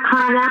somewhat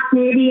caught up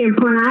maybe in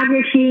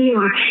pornography,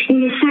 or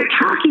you start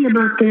talking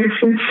about this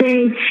and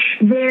saying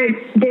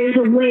there's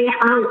a way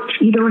out.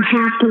 You don't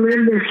have to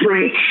live this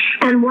way.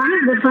 And one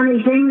of the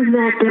funny things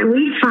that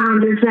we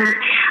found is that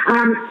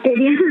it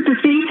isn't the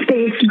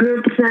faith-based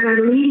groups that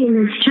are leading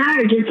this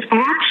charge. It's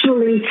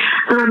actually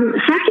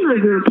secular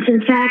groups.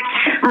 In fact,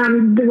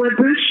 what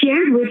Bruce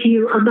shared with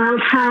you about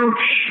how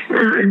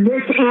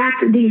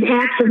these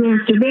acts of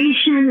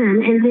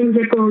masturbation and things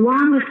that go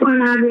along with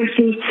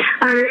pornography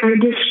are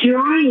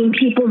destroying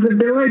people's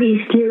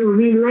abilities to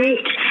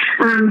relate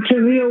to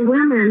real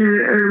women,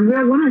 or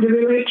real women to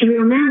relate to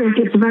real men.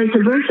 If it's vice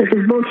versa,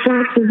 because both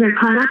sexes are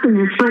caught up in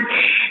this. But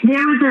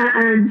there was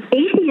an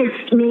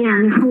atheist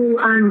man who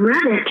on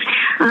Reddit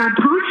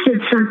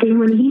posted something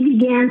when he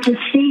began to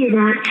see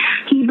that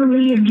he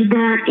believed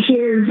that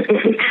his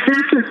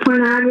excessive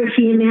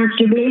pornography and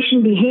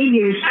masturbation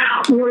behaviors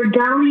were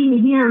dulling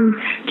him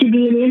to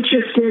being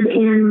interested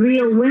in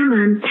real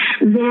women,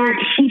 that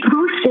he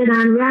posted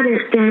on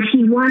Reddit that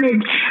he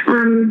wanted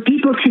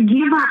people to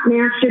give up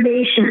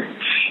masturbation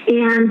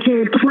and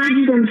to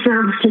pledge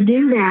themselves to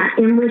do that.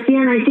 And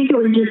within, I think it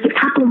was just a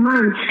couple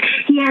months,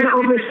 he had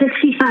over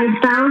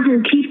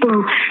 65,000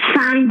 people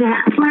sign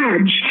that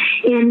pledge.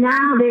 And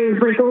now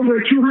there's like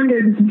over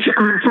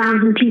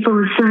 200,000 people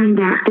have signed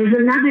that. There's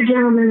another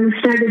gentleman who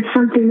started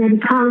something that he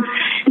calls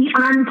the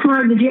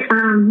Unplugged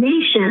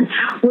Nation,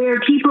 where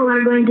people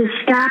are going to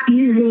stop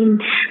using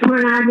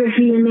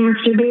pornography and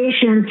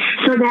masturbation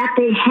so that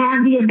they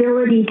have the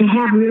ability to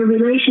have real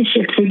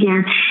relationships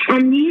again.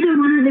 And neither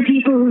one of the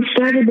people who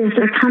started this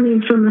are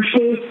coming from a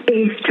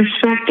faith-based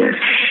perspective.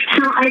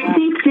 So I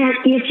think that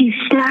if you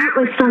start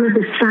with some of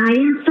the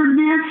science of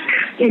this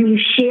and you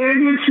share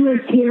this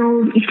with,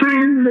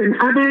 friends and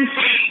others,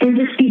 and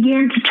just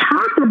begin to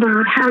talk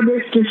about how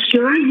this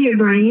destroys your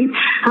brain,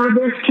 how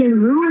this can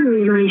ruin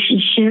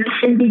relationships,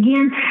 and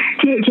begin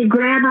to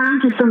grab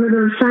onto some of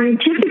those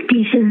scientific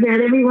pieces that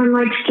everyone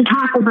likes to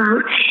talk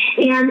about,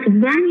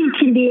 and then you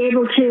can be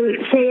able to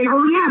say,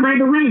 oh yeah, by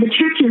the way, the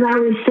church has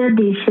always said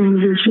these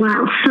things as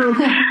well. So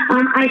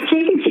I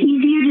think it's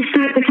easier to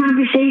start the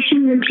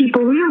conversation than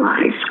people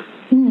realize.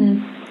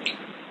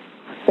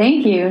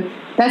 Thank you.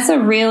 That's a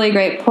really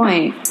great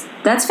point.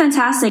 That's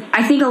fantastic.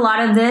 I think a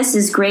lot of this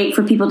is great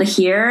for people to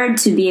hear,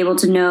 to be able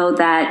to know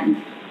that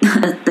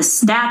the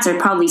stats are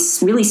probably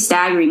really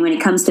staggering when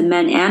it comes to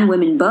men and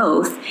women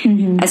both,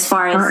 as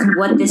far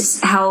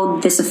as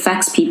how this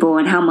affects people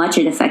and how much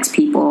it affects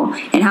people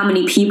and how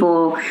many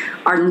people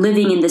are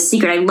living in the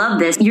secret. I love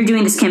this. You're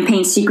doing this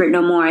campaign, Secret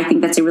No More. I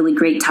think that's a really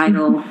great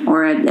title,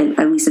 or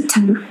at least a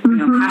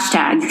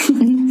hashtag.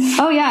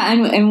 Oh yeah,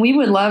 and we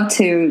would love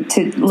to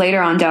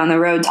later on down the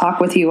road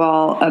talk with you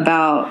all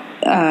about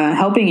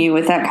helping you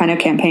with that kind of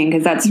campaign,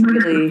 because that's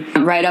really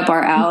right up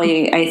our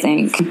alley, I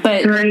think.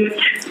 But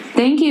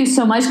thank you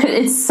so much.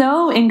 It's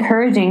so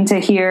encouraging to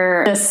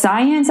hear the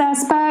science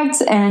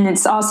aspect, and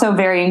it's also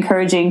very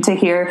encouraging to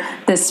hear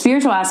the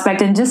spiritual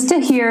aspect, and just to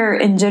hear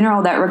in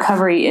general that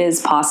recovery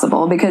is possible.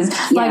 Because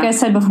like I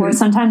said before,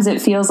 sometimes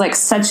it feels like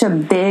such a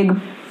big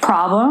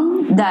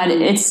problem that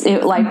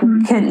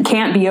it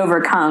can't be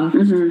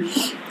overcome.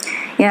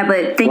 Yeah,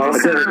 but thank you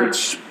so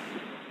much.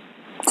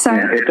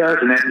 Yeah, it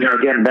does. And then,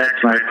 again, back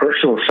to my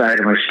personal side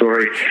of my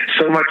story,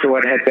 so much of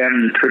what had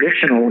been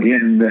traditional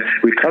in the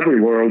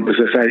recovery world was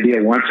this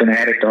idea, once an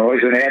addict,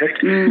 always an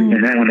addict. And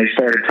then when they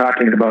started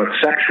talking about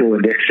sexual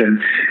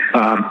addiction,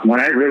 when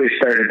I really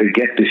started to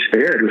get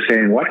despaired with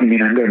saying, what, you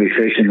mean I'm going to be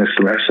facing this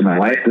the rest of my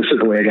life? This is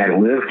the way I got to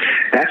live?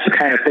 That's the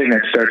kind of thing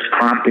that starts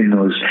prompting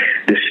those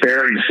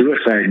despairing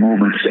suicide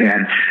moments.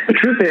 And the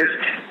truth is,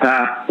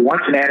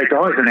 once an addict,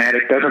 always an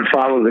addict doesn't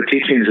follow the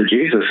teachings of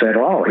Jesus at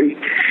all. He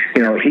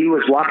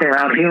was walking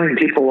around healing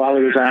people while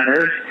he was on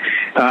earth.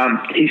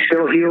 He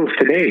still heals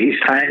today. He's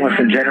timeless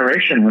and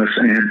generationless.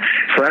 And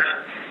for us,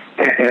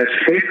 as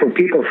faithful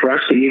people, for us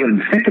to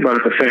even think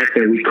about the fact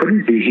that we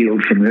couldn't be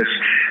healed from this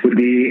would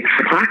be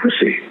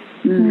hypocrisy.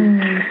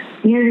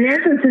 In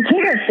essence, it's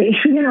heresy,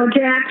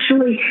 to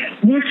actually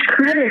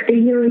discredit the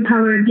healing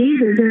power of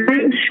Jesus. And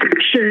right in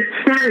Scripture it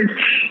says,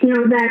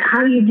 that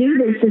how you do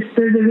this is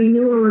through the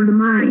renewal of the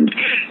mind.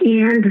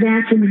 And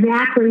that's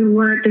exactly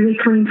what the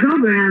Reclaim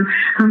program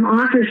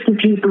offers to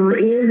people,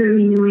 is a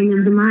renewing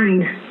of the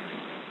mind.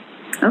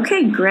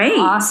 Okay, great.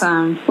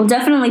 Awesome. We'll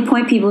definitely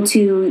point people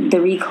to the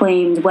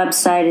Reclaimed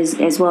website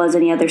as well as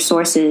any other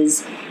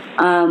sources.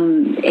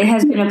 It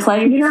has been a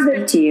pleasure to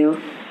speak to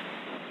you.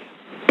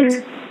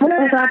 One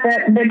other thought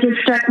that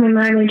just struck my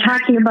mind when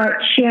talking about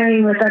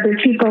sharing with other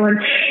people,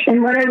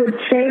 and what I would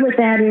say with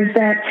that is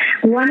that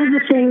one of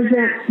the things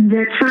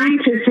that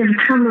scientists have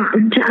come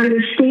to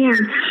understand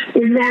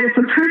is that if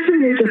a person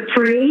is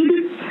afraid,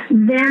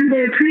 then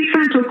their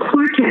prefrontal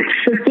cortex,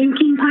 the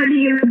thinking part of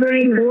your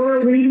brain, the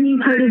moral reasoning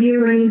part of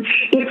your brain,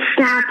 it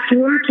stops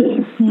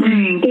working.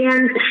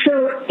 And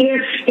so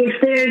if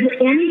there's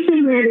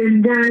anything that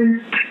is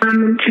done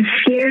to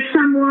scare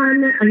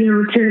someone,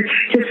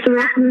 to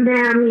threaten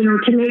them,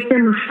 to make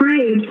them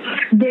afraid,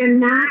 they're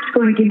not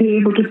going to be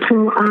able to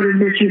pull out of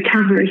this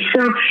recovery.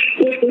 So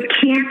it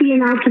can't be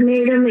an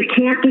ultimatum. It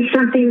can't be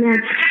something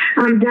that's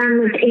done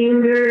with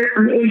anger.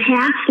 It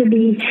has to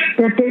be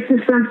that this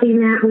is something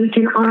that we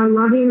can all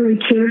lovingly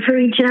care for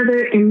each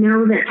other and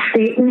know that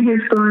Satan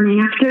has gone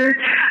after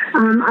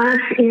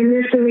us in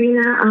this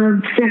arena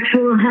of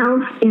sexual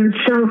health. And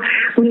so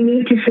we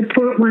need to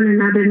support one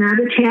another, not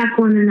attack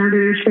one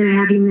another if they're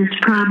having this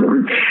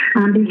problem,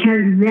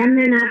 because then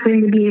they're not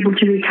going to be able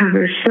to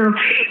recover. So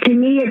to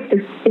me,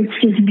 it's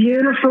just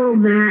beautiful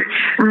that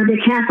the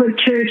Catholic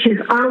Church has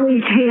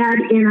always had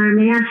in our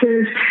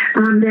masses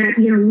that,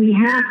 we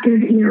have to,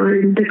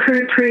 the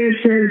current prayer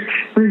says,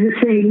 what does it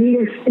say?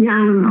 Lead us,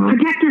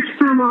 protect us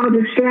from all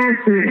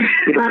distress, or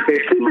keep us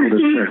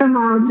safe from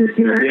all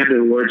distress. The end of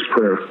the Lord's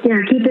Prayer.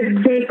 Yeah, keep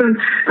us safe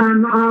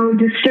from all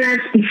distress.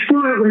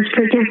 Before it was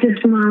protect us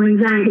from all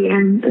anxiety.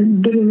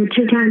 I'm getting the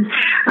two times.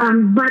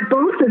 But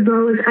both of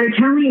those are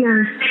telling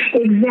us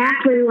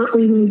exactly what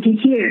we need to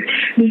hear.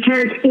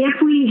 Because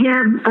if we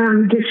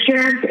have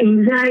distress,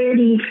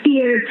 anxiety,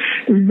 fear,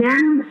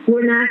 then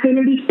we're not going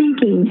to be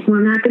thinking.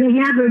 We're not going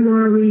to have a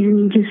moral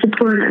reasoning to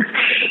support us.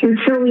 And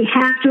so we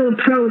have to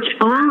approach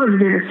all of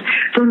this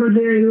from a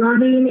very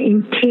loving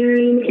and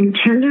caring and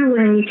tender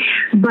way,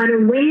 but a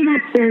way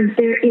that says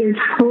there is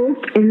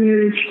hope and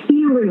there is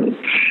healing.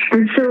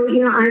 And so,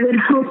 I would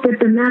hope that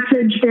the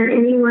message that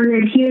anyone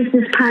that hears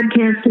this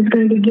podcast is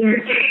going to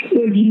get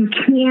is you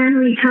can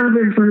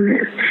recover from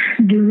this.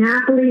 Do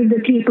not believe the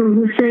people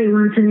who say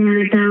once an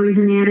addict, always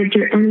an addict,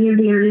 or any of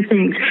the other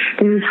things.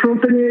 There is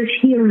hope and there is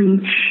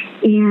healing.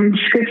 And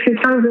Scripture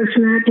tells us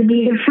not to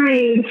be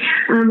afraid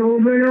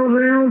over and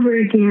over and over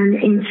again.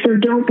 And so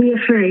don't be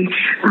afraid.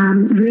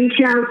 Reach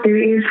out. There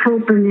is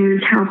hope and there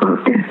is help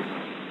out there.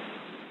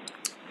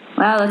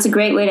 Wow, that's a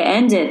great way to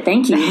end it.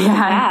 Thank you.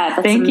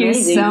 Thank you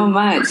so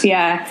much.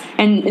 Yeah.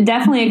 And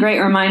definitely a great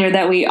reminder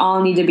that we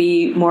all need to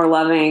be more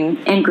loving.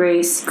 And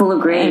grace, full of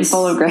grace. And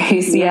full of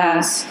grace,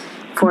 yes.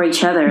 For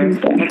each other.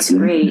 That's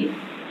great.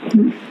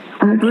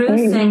 Okay.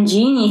 Bruce and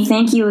Jeannie,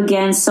 thank you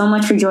again so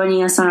much for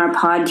joining us on our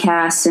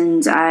podcast.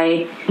 And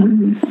I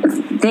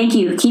thank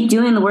you. Keep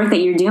doing the work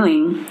that you're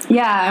doing.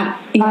 Yeah.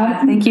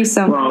 Thank you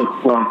so much.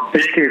 Well,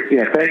 thank you.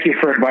 Yeah, thank you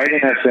for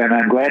inviting us, and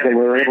I'm glad that we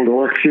were able to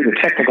work through the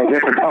technical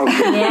difficulties.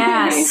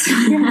 Yes.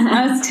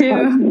 Us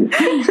too.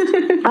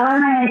 All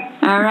right.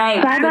 All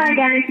right. Bye-bye,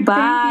 guys.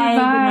 Bye.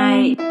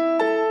 Bye. Good night.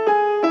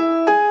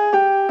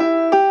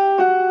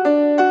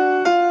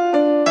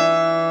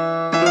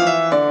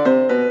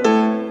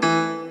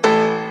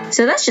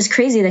 So that's just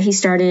crazy that he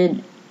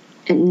started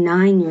at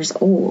 9 years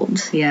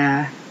old.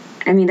 Yeah.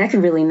 I mean, that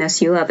could really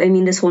mess you up. I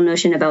mean, this whole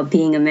notion about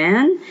being a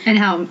man. And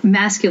how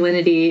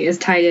masculinity is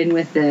tied in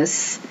with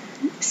this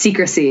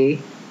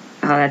secrecy.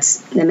 Oh,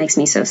 that makes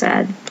me so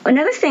sad.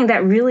 Another thing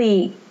that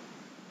really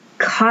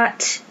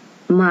caught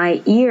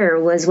my ear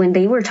was when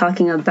they were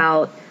talking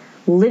about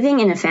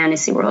living in a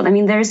fantasy world. I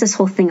mean, there's this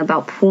whole thing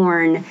about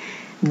porn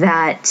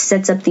that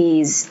sets up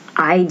these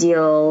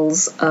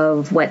ideals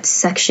of what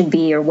sex should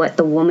be or what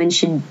the woman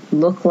should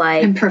look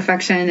like. And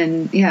perfection,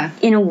 and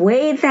in a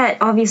way that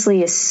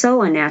obviously is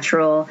so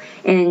unnatural.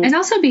 And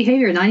also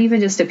behavior, not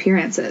even just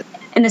appearances.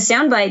 And the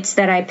sound bites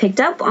that I picked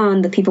up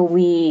on the people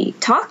we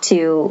talked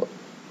to,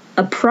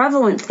 a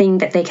prevalent thing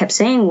that they kept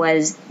saying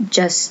was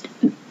just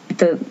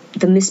the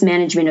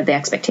mismanagement of the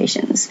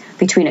expectations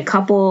between a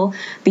couple,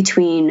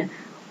 between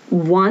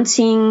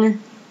wanting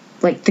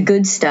like the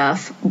good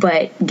stuff,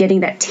 but getting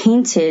that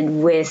tainted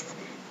with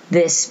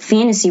this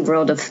fantasy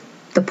world of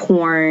the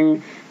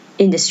porn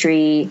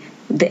industry,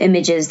 the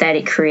images that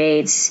it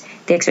creates,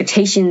 the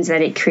expectations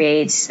that it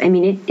creates. I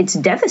mean, it's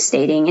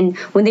devastating. And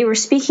when they were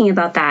speaking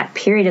about that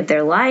period of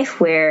their life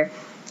where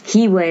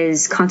he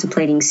was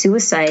contemplating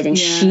suicide and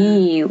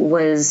she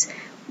was,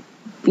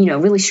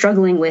 really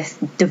struggling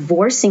with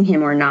divorcing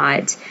him or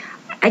not,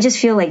 I just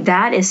feel like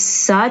that is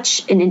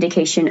such an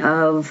indication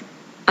of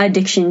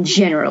addiction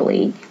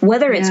generally,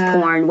 whether it's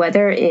porn,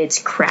 whether it's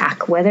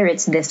crack, whether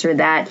it's this or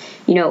that.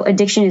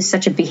 Addiction is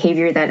such a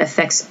behavior that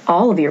affects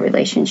all of your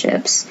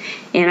relationships.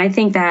 And I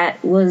think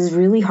that was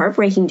really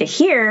heartbreaking to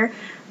hear.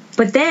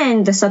 But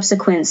then the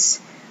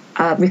subsequent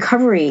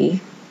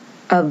recovery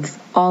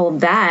of all of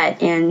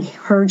that and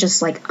her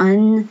just like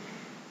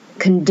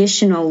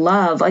unconditional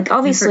love, like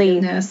obviously,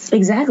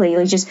 exactly,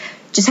 like just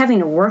having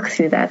to work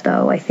through that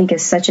though, I think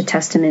is such a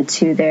testament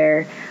to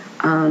their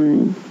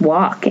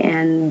walk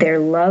and their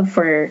love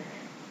for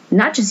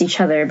not just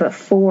each other, but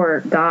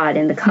for God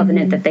and the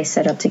covenant that they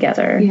set up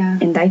together. Yeah.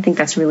 And I think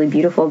that's really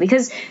beautiful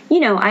because,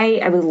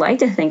 I would like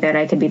to think that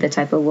I could be the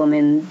type of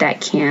woman that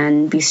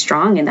can be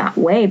strong in that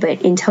way.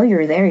 But until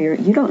you're there,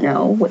 you don't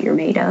know what you're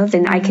made of.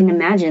 And I can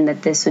imagine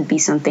that this would be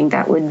something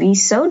that would be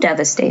so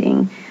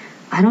devastating.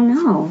 I don't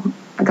know.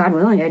 God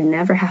willing, I'd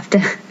never have to.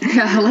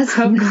 Yeah, let's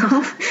hope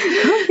not.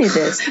 Through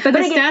this. But the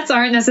stats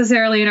aren't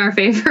necessarily in our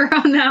favor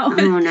on that one.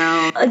 Oh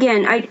no!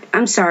 Again,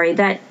 I'm sorry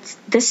that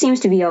this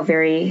seems to be all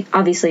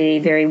obviously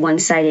very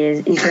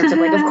one-sided in terms of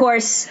like, of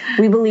course,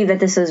 we believe that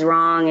this is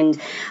wrong,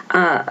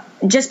 and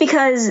just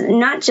because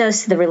not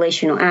just the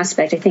relational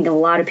aspect, I think a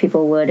lot of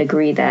people would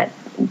agree that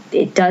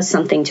it does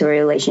something to a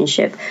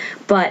relationship,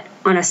 but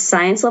on a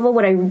science level,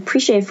 what I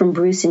appreciated from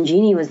Bruce and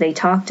Jeannie was they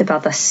talked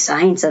about the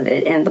science of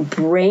it and the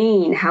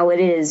brain, how it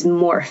is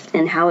morphed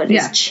and how it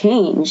is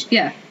changed.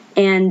 Yeah.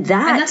 And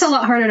that's a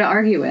lot harder to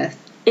argue with.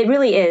 It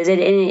really is.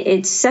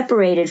 It's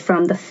separated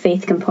from the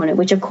faith component,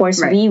 which of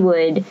course we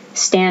would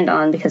stand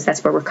on because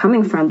that's where we're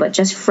coming from, but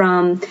just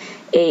from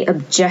a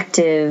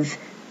objective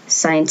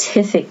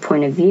scientific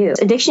point of view.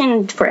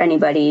 Addiction for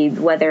anybody,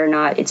 whether or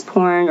not it's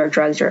porn or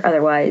drugs or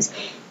otherwise,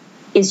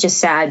 is just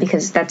sad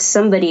because that's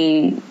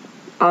somebody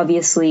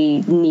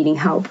obviously needing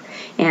help.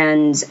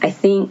 And I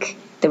think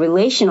the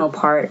relational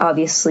part,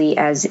 obviously,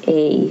 as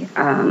a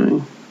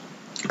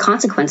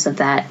consequence of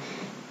that,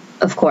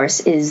 of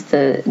course, is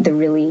the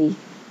really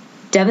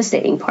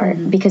devastating part.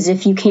 Mm-hmm. Because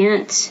if you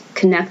can't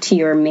connect to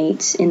your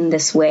mate in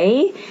this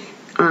way,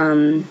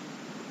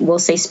 we'll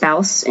say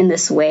spouse in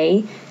this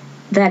way,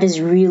 that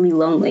is really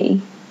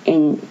lonely.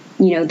 And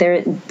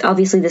there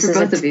obviously this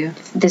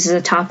is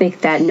a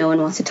topic that no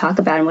one wants to talk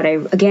about. And what I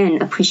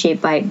again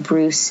appreciate by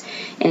Bruce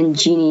and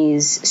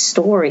Jeannie's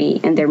story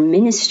and their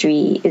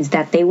ministry is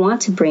that they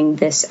want to bring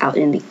this out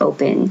in the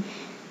open.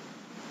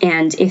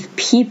 And if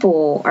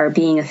people are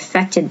being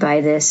affected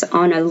by this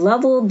on a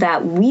level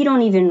that we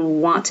don't even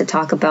want to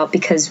talk about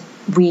because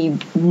we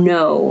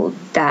know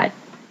that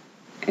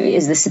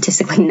is the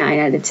statistically 9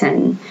 out of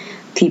 10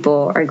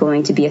 people are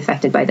going to be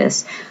affected by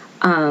this,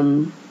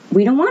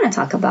 we don't want to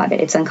talk about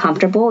it. It's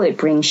uncomfortable. It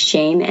brings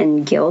shame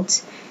and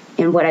guilt.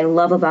 And what I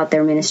love about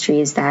their ministry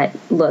is that,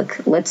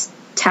 look, let's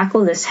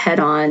tackle this head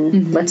on.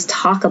 Mm-hmm. Let's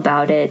talk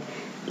about it.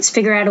 Let's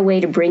figure out a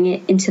way to bring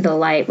it into the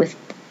light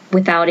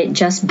without it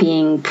just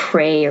being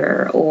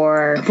prayer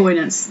or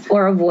avoidance.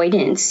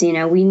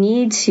 We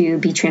need to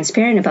be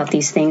transparent about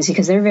these things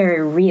because they're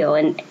very real.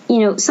 And,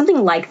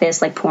 something like this,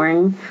 like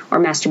porn or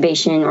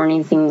masturbation or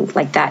anything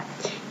like that,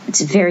 it's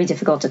very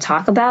difficult to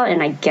talk about,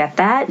 and I get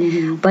that.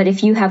 Mm-hmm. But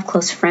if you have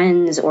close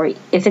friends or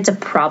if it's a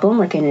problem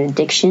like an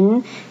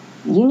addiction,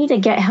 you need to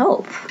get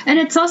help. And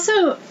it's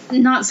also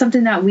not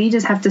something that we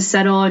just have to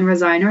settle and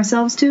resign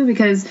ourselves to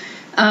because,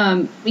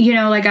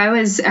 like I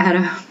was at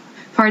a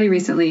party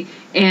recently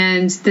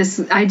and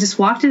I just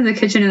walked into the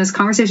kitchen and this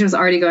conversation was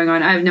already going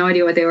on. I have no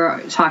idea what they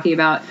were talking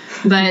about,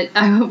 but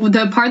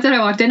the part that I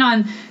walked in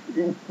on,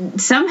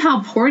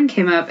 somehow porn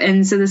came up,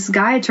 and so this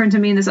guy turned to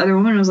me and this other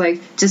woman was like,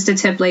 just a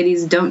tip,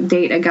 ladies, don't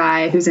date a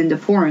guy who's into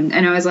porn.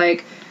 And I was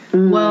like,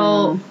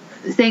 well,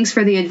 thanks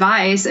for the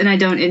advice, and I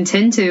don't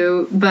intend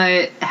to,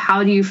 but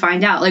how do you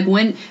find out? Like,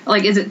 when,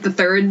 like, is it the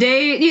third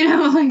date?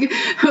 When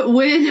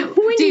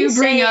do you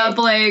bring up,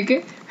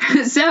 like,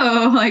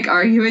 so, like,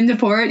 are you into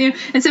porn?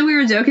 And so we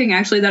were joking,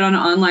 actually, that on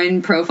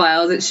online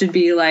profiles, it should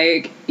be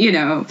like,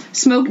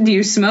 smoke. Do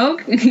you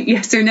smoke?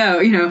 Yes or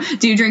no?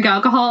 Do you drink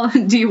alcohol?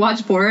 Do you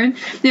watch porn?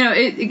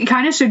 It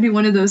kind of should be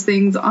one of those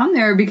things on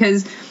there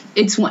because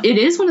it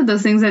is one of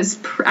those things that's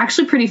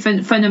actually pretty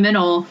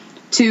fundamental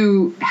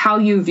to how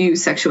you view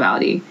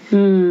sexuality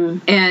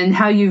and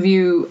how you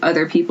view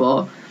other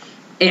people.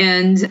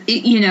 And,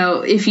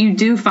 if you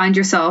do find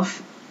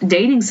yourself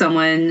dating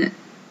someone,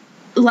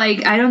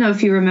 like, I don't know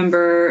if you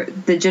remember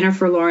the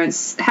Jennifer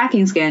Lawrence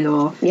hacking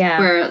scandal,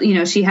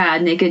 where, she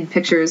had naked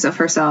pictures of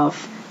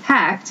herself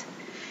hacked.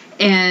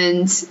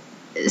 And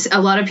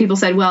a lot of people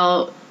said,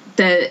 well,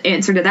 the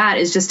answer to that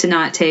is just to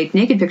not take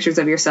naked pictures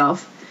of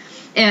yourself.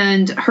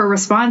 And her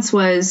response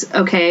was,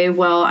 okay,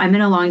 well, I'm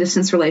in a long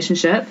distance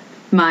relationship.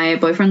 My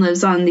boyfriend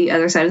lives on the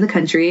other side of the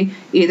country.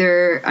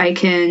 Either I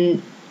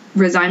can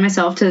resign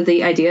myself to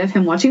the idea of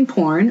him watching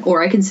porn,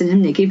 or I can send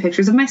him naked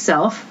pictures of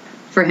myself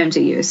for him to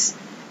use.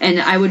 And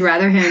I would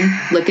rather him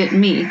look at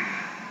me.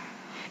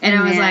 And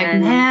I was like,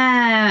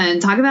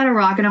 man, talk about a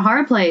rock and a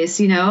hard place,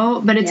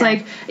 But it's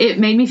like, it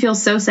made me feel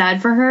so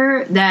sad for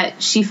her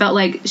that she felt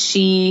like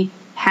she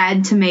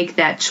had to make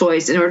that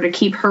choice in order to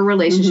keep her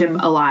relationship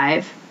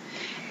alive.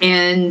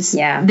 And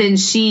then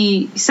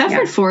she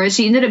suffered for it.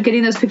 She ended up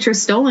getting those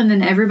pictures stolen,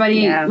 and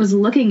everybody was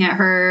looking at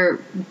her,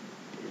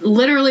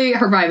 literally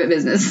her private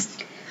business.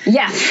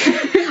 Yeah.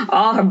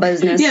 All her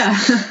business. Yeah.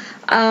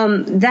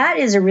 That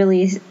is a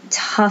really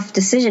tough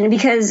decision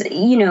because,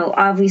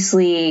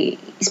 obviously,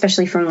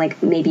 especially from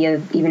like maybe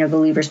even a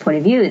believer's point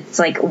of view, it's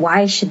like,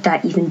 why should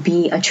that even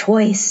be a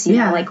choice? You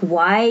know, like,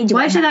 why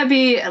should that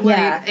be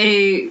like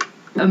a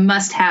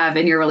must-have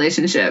in your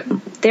relationship?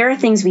 There are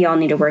things we all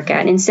need to work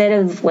at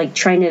instead of like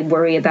trying to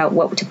worry about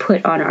what to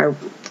put on our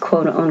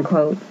quote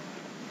unquote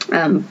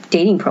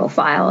dating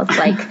profile. It's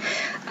like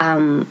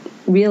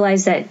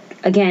realize that,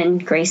 again,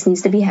 grace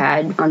needs to be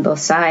had on both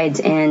sides,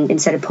 and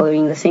instead of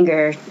pointing the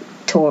finger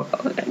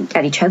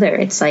at each other,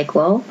 it's like,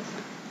 well,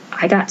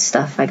 I got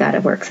stuff I got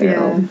to work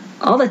through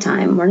all the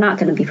time. We're not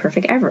going to be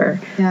perfect ever.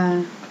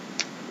 Yeah.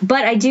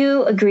 But I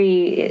do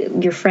agree,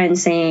 your friend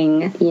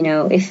saying,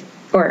 if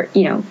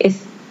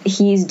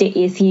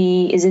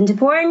he is into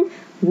porn,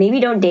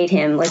 maybe don't date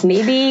him. Like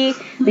maybe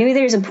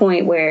there's a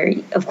point where,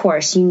 of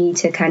course, you need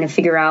to kind of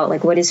figure out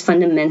like what is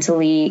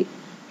fundamentally,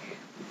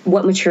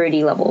 what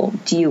maturity level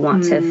do you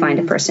want to find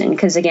a person?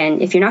 Because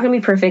again, if you're not going to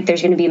be perfect,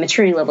 there's going to be a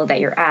maturity level that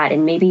you're at,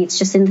 and maybe it's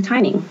just in the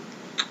timing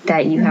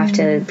that you have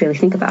to really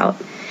think about.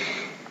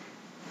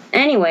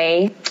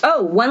 Anyway,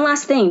 one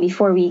last thing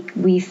before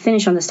we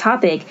finish on this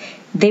topic.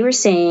 They were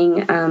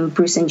saying,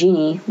 Bruce and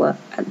Jeannie, were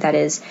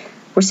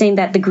saying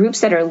that the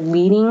groups that are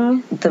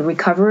leading the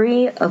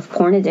recovery of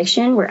porn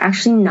addiction were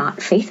actually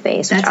not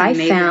faith-based, which I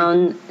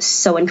found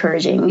so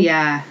encouraging.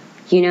 Yeah.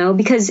 you know,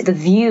 because the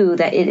view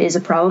that it is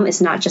a problem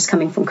is not just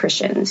coming from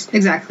Christians.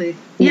 Exactly.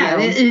 You Yeah,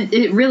 know?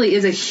 it really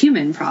is a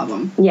human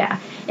problem. Yeah.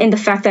 And the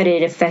fact that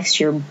it affects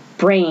your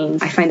brain,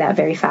 I find that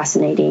very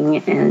fascinating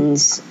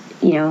and,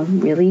 you know,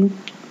 really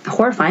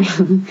horrifying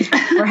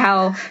for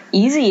how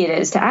easy it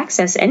is to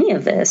access any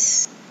of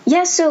this.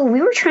 Yeah, so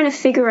we were trying to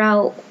figure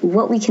out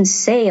what we can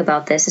say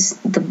about this.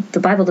 The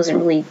Bible doesn't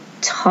really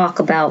talk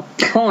about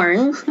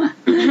porn.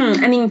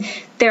 I mean,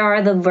 there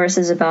are the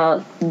verses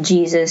about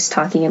Jesus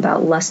talking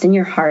about lust in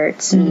your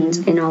hearts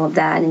and all of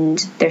that, and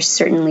there's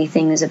certainly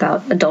things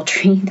about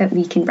adultery that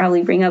we can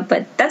probably bring up,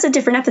 but that's a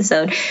different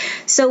episode.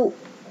 So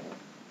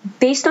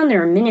based on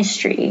their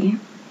ministry,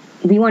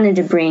 we wanted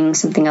to bring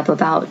something up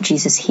about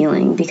Jesus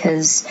healing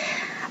because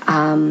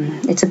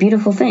it's a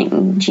beautiful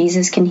thing.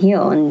 Jesus can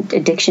heal, and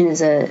addiction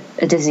is a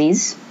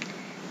disease,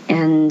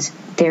 and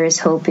there is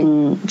hope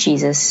in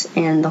Jesus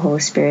and the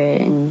Holy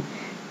Spirit and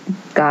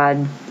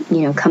God,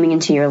 you know, coming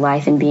into your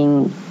life and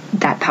being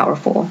that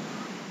powerful.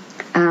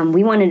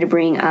 We wanted to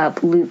bring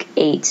up Luke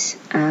 8,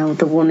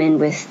 the woman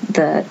with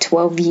the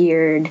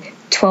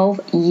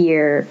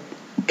 12-year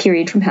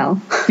period from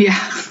hell. Yeah.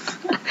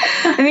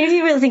 I mean, if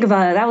you really think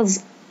about it, that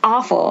was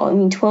awful. I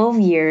mean, 12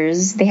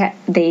 years.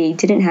 They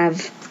didn't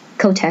have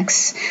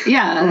Kotex.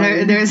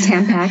 Yeah, there's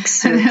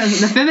Tampax.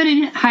 The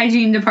feminine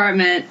hygiene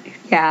department.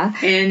 Yeah.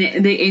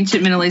 In the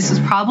ancient Middle East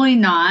was probably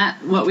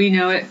not what we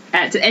know it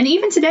at. And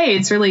even today,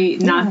 it's really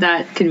not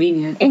that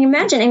convenient. And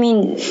imagine, I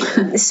mean,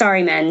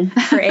 sorry, men,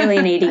 for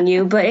alienating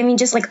you, but I mean,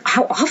 just like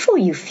how awful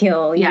you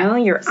feel, you know?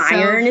 Your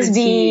iron is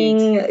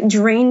being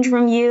drained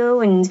from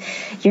you, and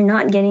you're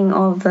not getting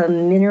all the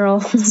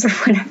minerals or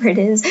whatever it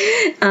is.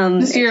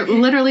 Just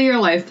literally your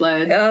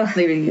lifeblood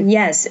leaving you.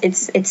 Yes,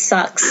 it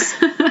sucks.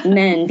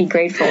 Men, be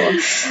grateful.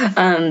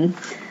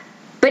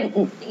 But,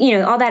 you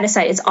know, all that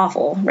aside, it's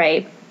awful,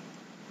 right?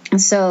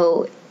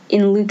 So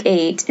in Luke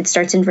 8, it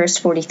starts in verse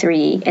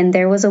 43, and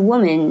there was a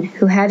woman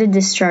who had a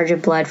discharge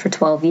of blood for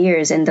 12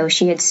 years, and though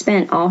she had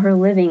spent all her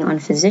living on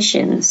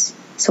physicians,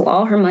 so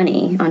all her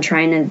money on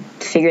trying to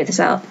figure this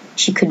out,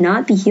 she could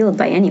not be healed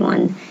by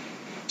anyone.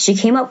 She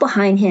came up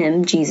behind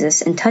him,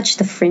 Jesus, and touched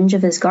the fringe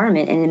of his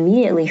garment, and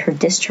immediately her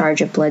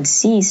discharge of blood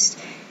ceased.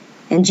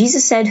 And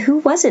Jesus said, "Who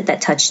was it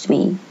that touched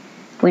me?"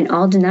 When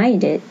all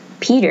denied it,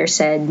 Peter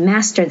said,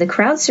 "Master, the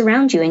crowd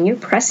surround you and you're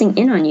pressing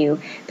in on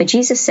you." But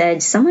Jesus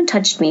said, "Someone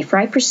touched me, for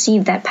I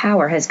perceive that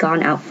power has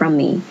gone out from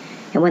me."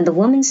 And when the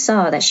woman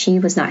saw that she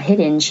was not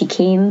hidden, she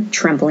came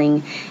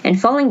trembling,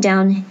 and falling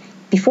down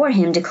before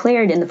him,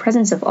 declared in the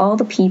presence of all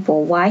the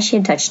people why she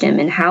had touched him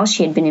and how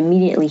she had been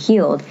immediately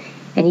healed.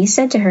 And he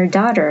said to her,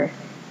 "Daughter,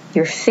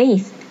 your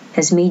faith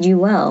has made you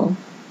well.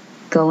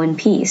 Go in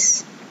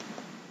peace."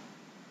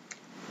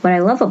 What I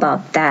love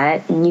about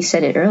that, and you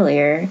said it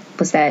earlier,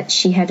 was that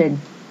she had to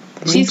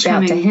reach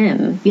out to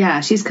him.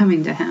 Yeah, she's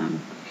coming to him.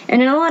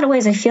 And in a lot of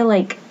ways, I feel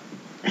like,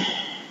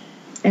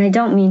 and I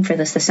don't mean for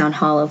this to sound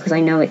hollow, because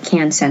I know it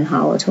can sound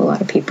hollow to a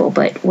lot of people,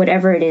 but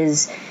whatever it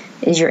is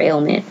your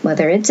ailment,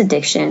 whether it's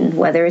addiction,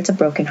 whether it's a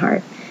broken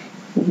heart,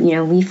 you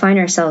know, we find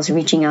ourselves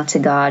reaching out to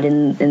God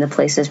in the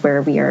places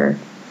where we are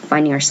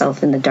finding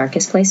ourselves in the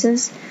darkest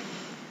places.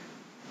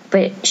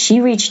 But she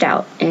reached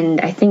out,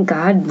 and I think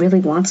God really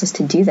wants us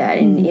to do that,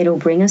 and it'll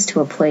bring us to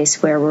a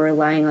place where we're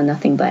relying on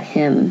nothing but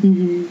Him.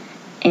 Mm-hmm.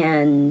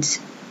 And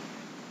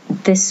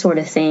this sort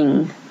of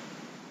thing,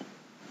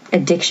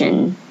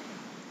 addiction,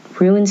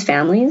 ruins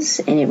families,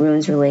 and it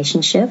ruins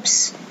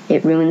relationships,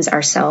 it ruins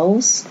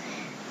ourselves.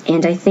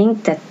 And I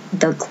think that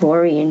the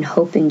glory and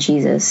hope in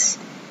Jesus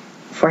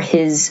for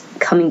His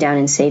coming down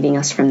and saving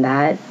us from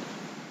that,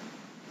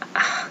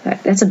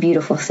 that's a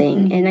beautiful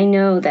thing. Mm-hmm. And I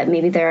know that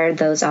maybe there are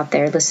those out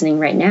there listening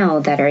right now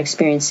that are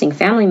experiencing,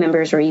 family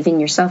members or even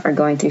yourself are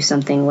going through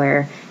something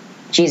where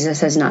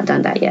Jesus has not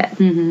done that yet.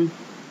 Mm-hmm.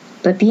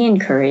 But be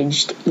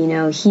encouraged. You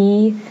know,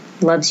 He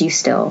loves you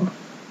still.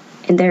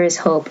 And there is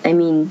hope. I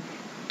mean,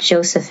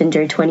 Joseph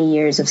endured 20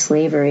 years of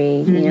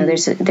slavery. Mm-hmm. You know,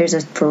 there's a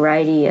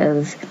variety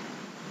of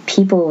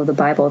people of the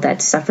Bible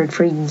that suffered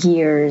for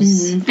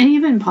years. Mm-hmm. And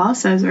even Paul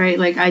says, right,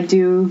 like, I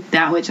do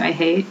that which I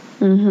hate.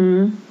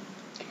 Mm-hmm.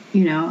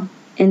 You know.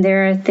 And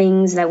there are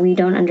things that we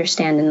don't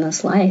understand in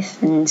this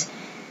life. And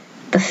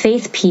the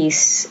faith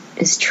piece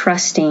is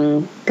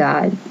trusting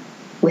God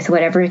with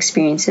whatever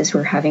experiences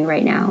we're having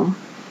right now.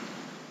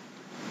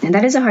 And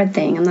that is a hard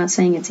thing. I'm not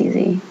saying it's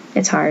easy.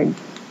 It's hard.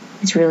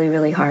 It's really,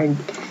 really hard.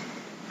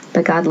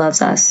 But God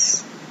loves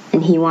us,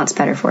 and He wants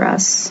better for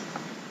us.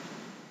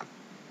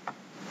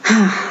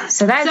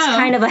 So that's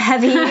kind of a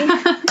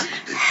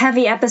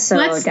heavy episode,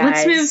 guys.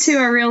 Let's move to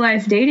our real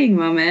life dating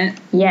moment.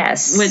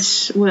 Yes.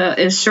 Which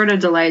is sure to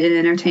delight and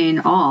entertain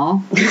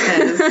all,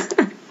 because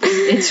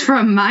it's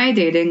from my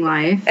dating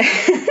life.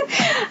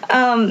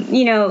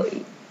 You know,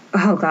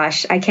 oh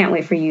gosh, I can't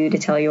wait for you to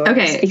tell yours.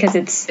 Okay. Because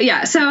it's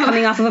so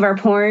coming off of our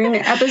porn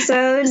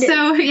episode.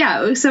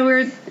 So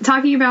we're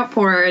talking about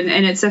porn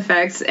and its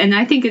effects, and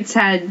I think it's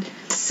had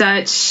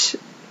such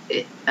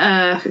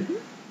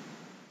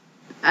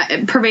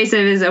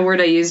pervasive is a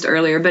word I used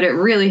earlier, but it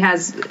really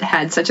has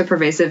had such a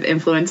pervasive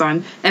influence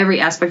on every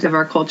aspect of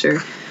our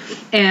culture.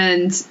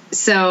 And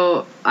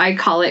so I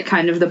call it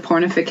kind of the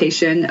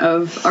pornification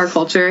of our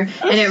culture.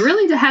 And it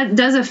really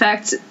does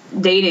affect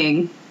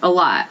dating a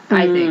lot,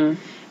 I think.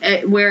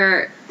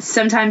 Where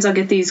sometimes I'll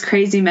get these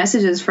crazy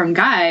messages from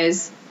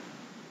guys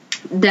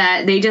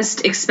that they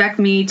just expect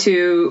me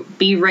to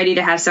be ready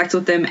to have sex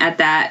with them at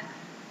that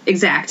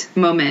exact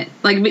moment.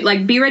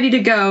 Like be ready to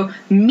go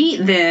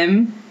meet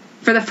them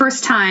for the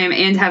first time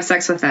and have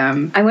sex with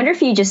them. I wonder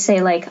if you just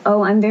say like,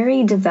 "Oh, I'm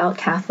very devout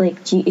Catholic.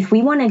 If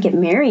we want to get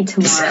married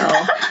tomorrow,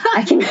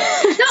 I can." No,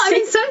 I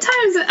mean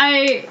sometimes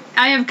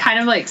I have kind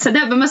of like said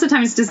that, but most of the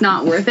time it's just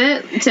not worth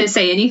it to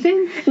say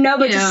anything. No,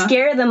 but to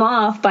scare them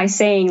off by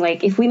saying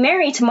like, "If we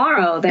marry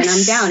tomorrow, then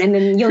I'm down," and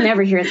then you'll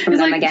never hear from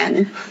them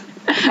again.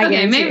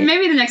 Okay,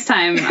 maybe the next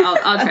time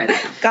I'll try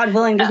that. God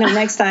willing, the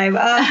next time.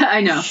 I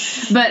know,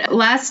 but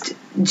last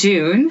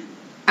June,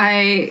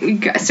 I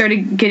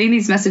started getting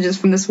these messages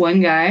from this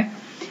one guy,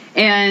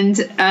 and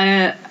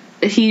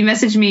he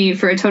messaged me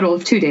for a total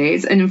of 2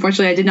 days, and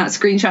unfortunately I did not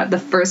screenshot the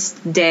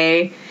first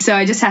day, so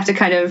I just have to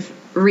kind of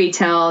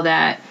retell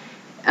that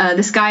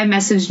this guy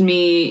messaged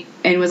me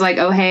and was like,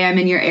 "Oh, hey, I'm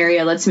in your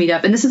area, let's meet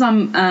up." And this is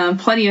on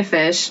Plenty of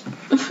Fish,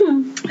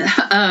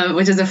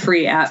 which is a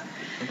free app.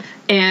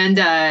 And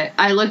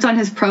I looked on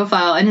his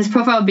profile, and his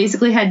profile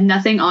basically had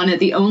nothing on it.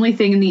 The only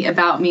thing in the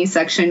About Me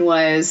section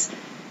was,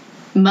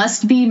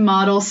 "Must be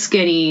model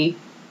skinny,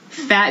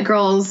 fat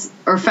girls,"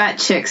 or fat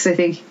chicks, I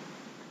think,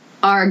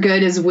 "are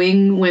good as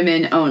wing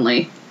women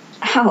only."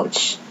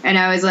 Ouch. And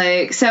I was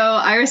like, so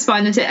I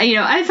responded to,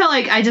 I felt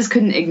like I just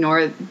couldn't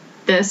ignore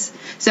this.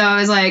 So I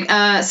was like,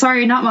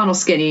 sorry, not model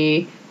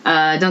skinny.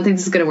 Don't think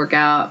this is going to work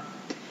out.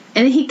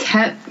 And then he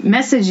kept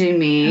messaging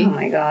me. Oh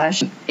my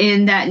gosh.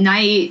 And that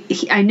night,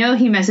 I know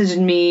he messaged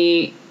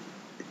me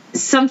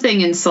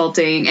something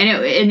insulting.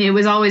 And it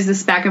was always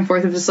this back and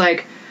forth of just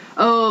like,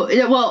 "Oh,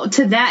 well,"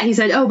 to that he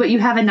said, "Oh, but you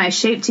have a nice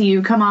shape to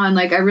you. Come on,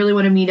 like I really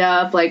want to meet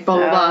up, like blah,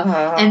 blah,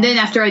 blah." And then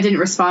after I didn't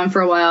respond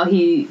for a while,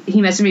 he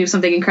messaged me with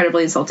something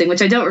incredibly insulting,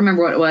 which I don't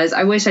remember what it was.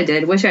 I wish I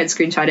did. Wish I had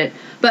screenshot it.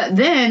 But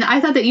then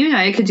I thought that you and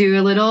I could do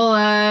a little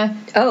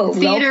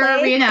theater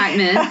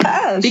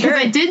reenactment because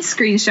I did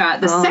screenshot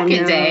the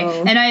second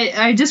day. And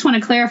I just want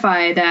to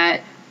clarify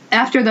that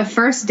after the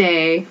first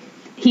day,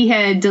 he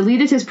had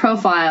deleted his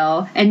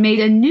profile and made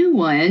a new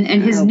one,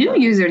 and his new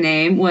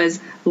username was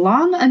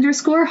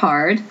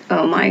long_hard.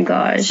 Oh my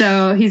gosh.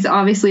 So he's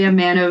obviously a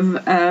man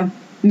of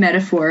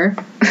metaphor.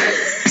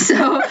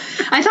 So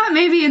I thought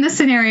maybe in this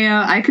scenario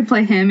I could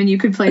play him and you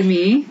could play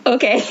me.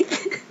 Okay.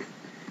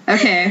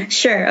 Okay.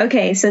 Sure.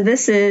 Okay, so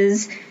this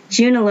is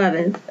June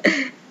 11th.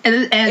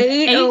 And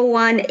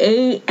 8:01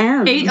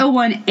 a.m.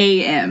 8:01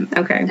 a.m.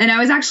 Okay. And I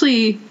was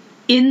actually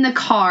in the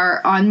car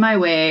on my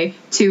way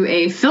to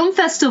a film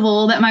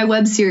festival that my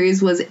web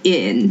series was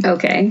in.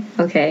 Okay.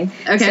 So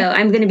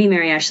I'm going to be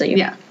Mary Ashley.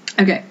 Yeah.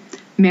 Okay.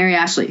 "Mary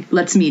Ashley,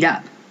 let's meet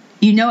up.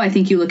 You know I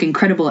think you look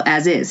incredible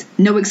as is.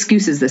 No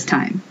excuses this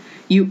time.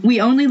 We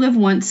only live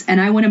once,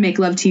 and I want to make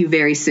love to you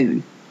very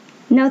soon."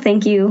 No,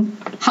 thank you.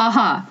 "Ha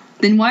ha.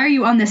 Then why are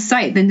you on this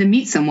site than to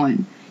meet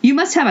someone? You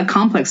must have a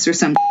complex or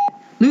some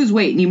Lose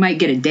weight and you might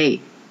get a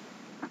date."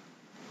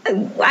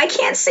 I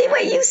can't see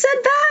what you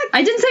said back.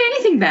 I didn't say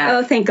anything back.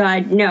 Oh, thank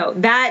God. No,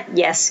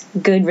 yes,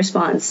 good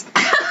response.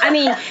 I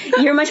mean,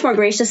 you're much more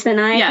gracious than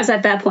I, because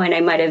at that point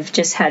I might have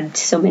just had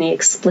so many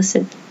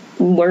explicit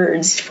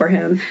words for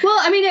him. Well,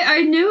 I mean,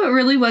 I knew it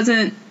really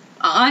wasn't,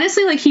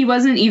 honestly, like, he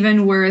wasn't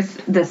even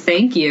worth the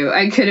thank you.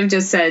 I could have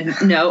just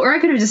said no, or I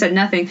could have just said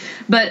nothing.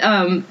 But,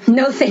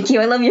 no, thank you.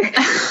 I love your,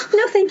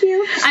 no, thank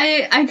you.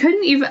 I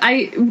couldn't even,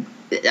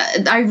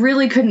 I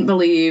really couldn't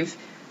believe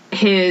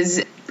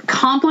his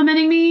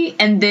complimenting me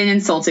and then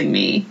insulting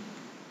me,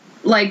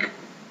 like,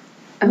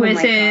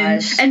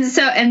 within,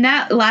 and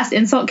that last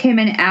insult came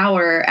an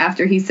hour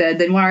after he said,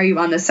 "Then why are you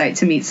on this site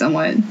to meet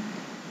someone?"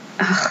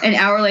 An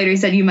hour later he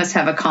said, "You must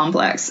have a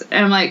complex."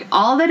 And I'm like,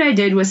 all that I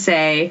did was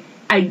say,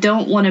 "I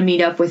don't want to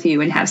meet up with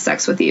you and have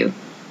sex with you."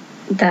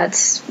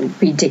 That's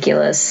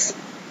ridiculous.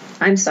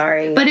 I'm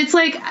sorry, but it's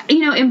like,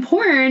 in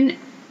porn,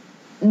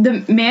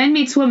 the man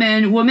meets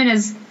woman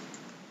is,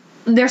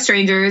 they're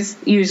strangers,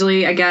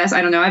 usually, I guess.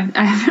 I don't know.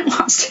 I haven't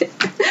watched it.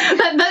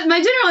 But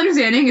my general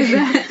understanding is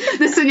that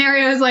the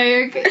scenario is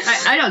like,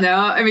 I don't know.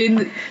 I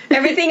mean,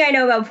 everything I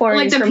know about porn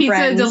like is the from pizza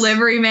Friends.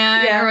 Delivery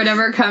man or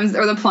whatever comes,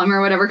 or the plumber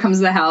or whatever comes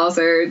to the house,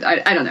 or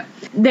I don't know.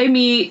 They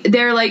meet,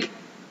 they're like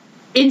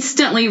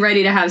instantly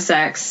ready to have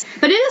sex.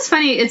 But it is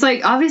funny. It's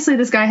like, obviously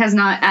this guy has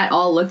not at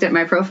all looked at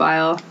my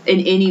profile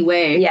in any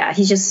way. Yeah,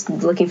 he's just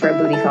looking for a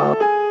booty call.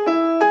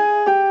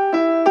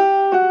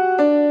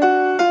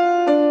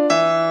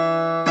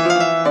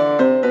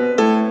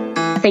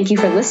 Thank you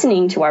for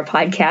listening to our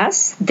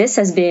podcast. This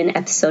has been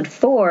episode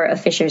 4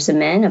 of Fishers of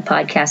Men, a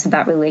podcast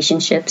about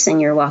relationships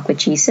and your walk with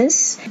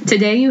Jesus.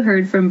 Today you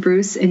heard from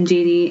Bruce and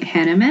Jeannie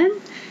Hanneman,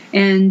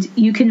 And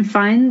you can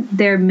find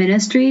their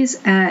ministries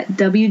at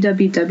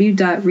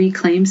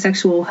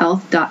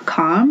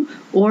www.reclaimsexualhealth.com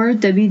or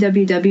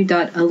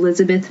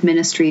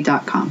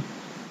www.elizabethministry.com.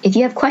 If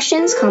you have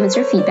questions, comments,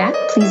 or feedback,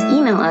 please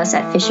email us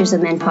at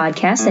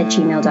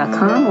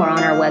fishersofmenpodcast@gmail.com or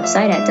on our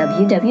website at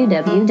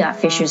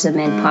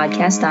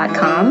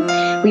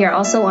www.fishersofmenpodcast.com. We are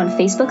also on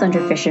Facebook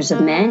under Fishers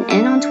of Men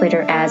and on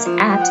Twitter as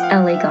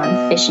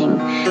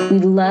 @LAGoneFishing.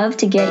 We'd love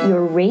to get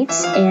your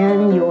rates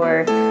and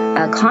your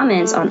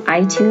comments on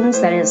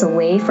iTunes. That is a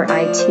way for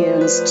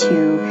iTunes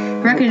to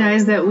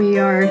recognize that we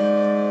are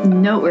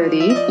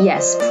noteworthy.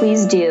 Yes,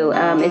 please do.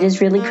 It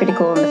is really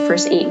critical in the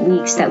first 8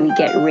 weeks that we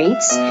get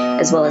rates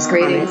as well as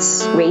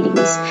ratings. We'd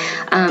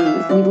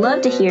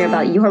love to hear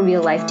about your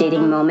real life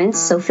dating moments,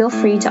 so feel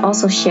free to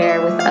also share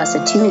with us a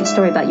 2-minute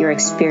story about your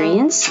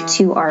experience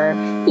to our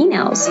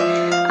emails.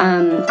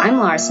 I'm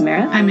Laura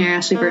Samara. I'm Mary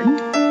Ashley Burton.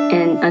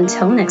 And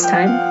until next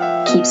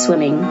time, keep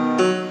swimming.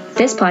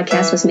 This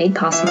podcast was made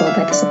possible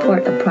by the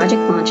support of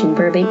Project Launch in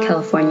Burbank,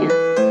 California.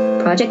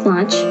 Project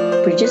Launch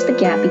bridges the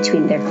gap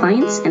between their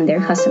clients and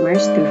their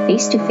customers through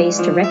face-to-face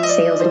direct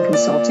sales and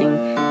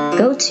consulting.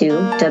 Go to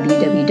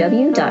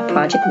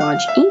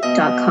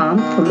www.projectlaunchinc.com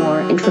for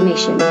more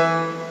information.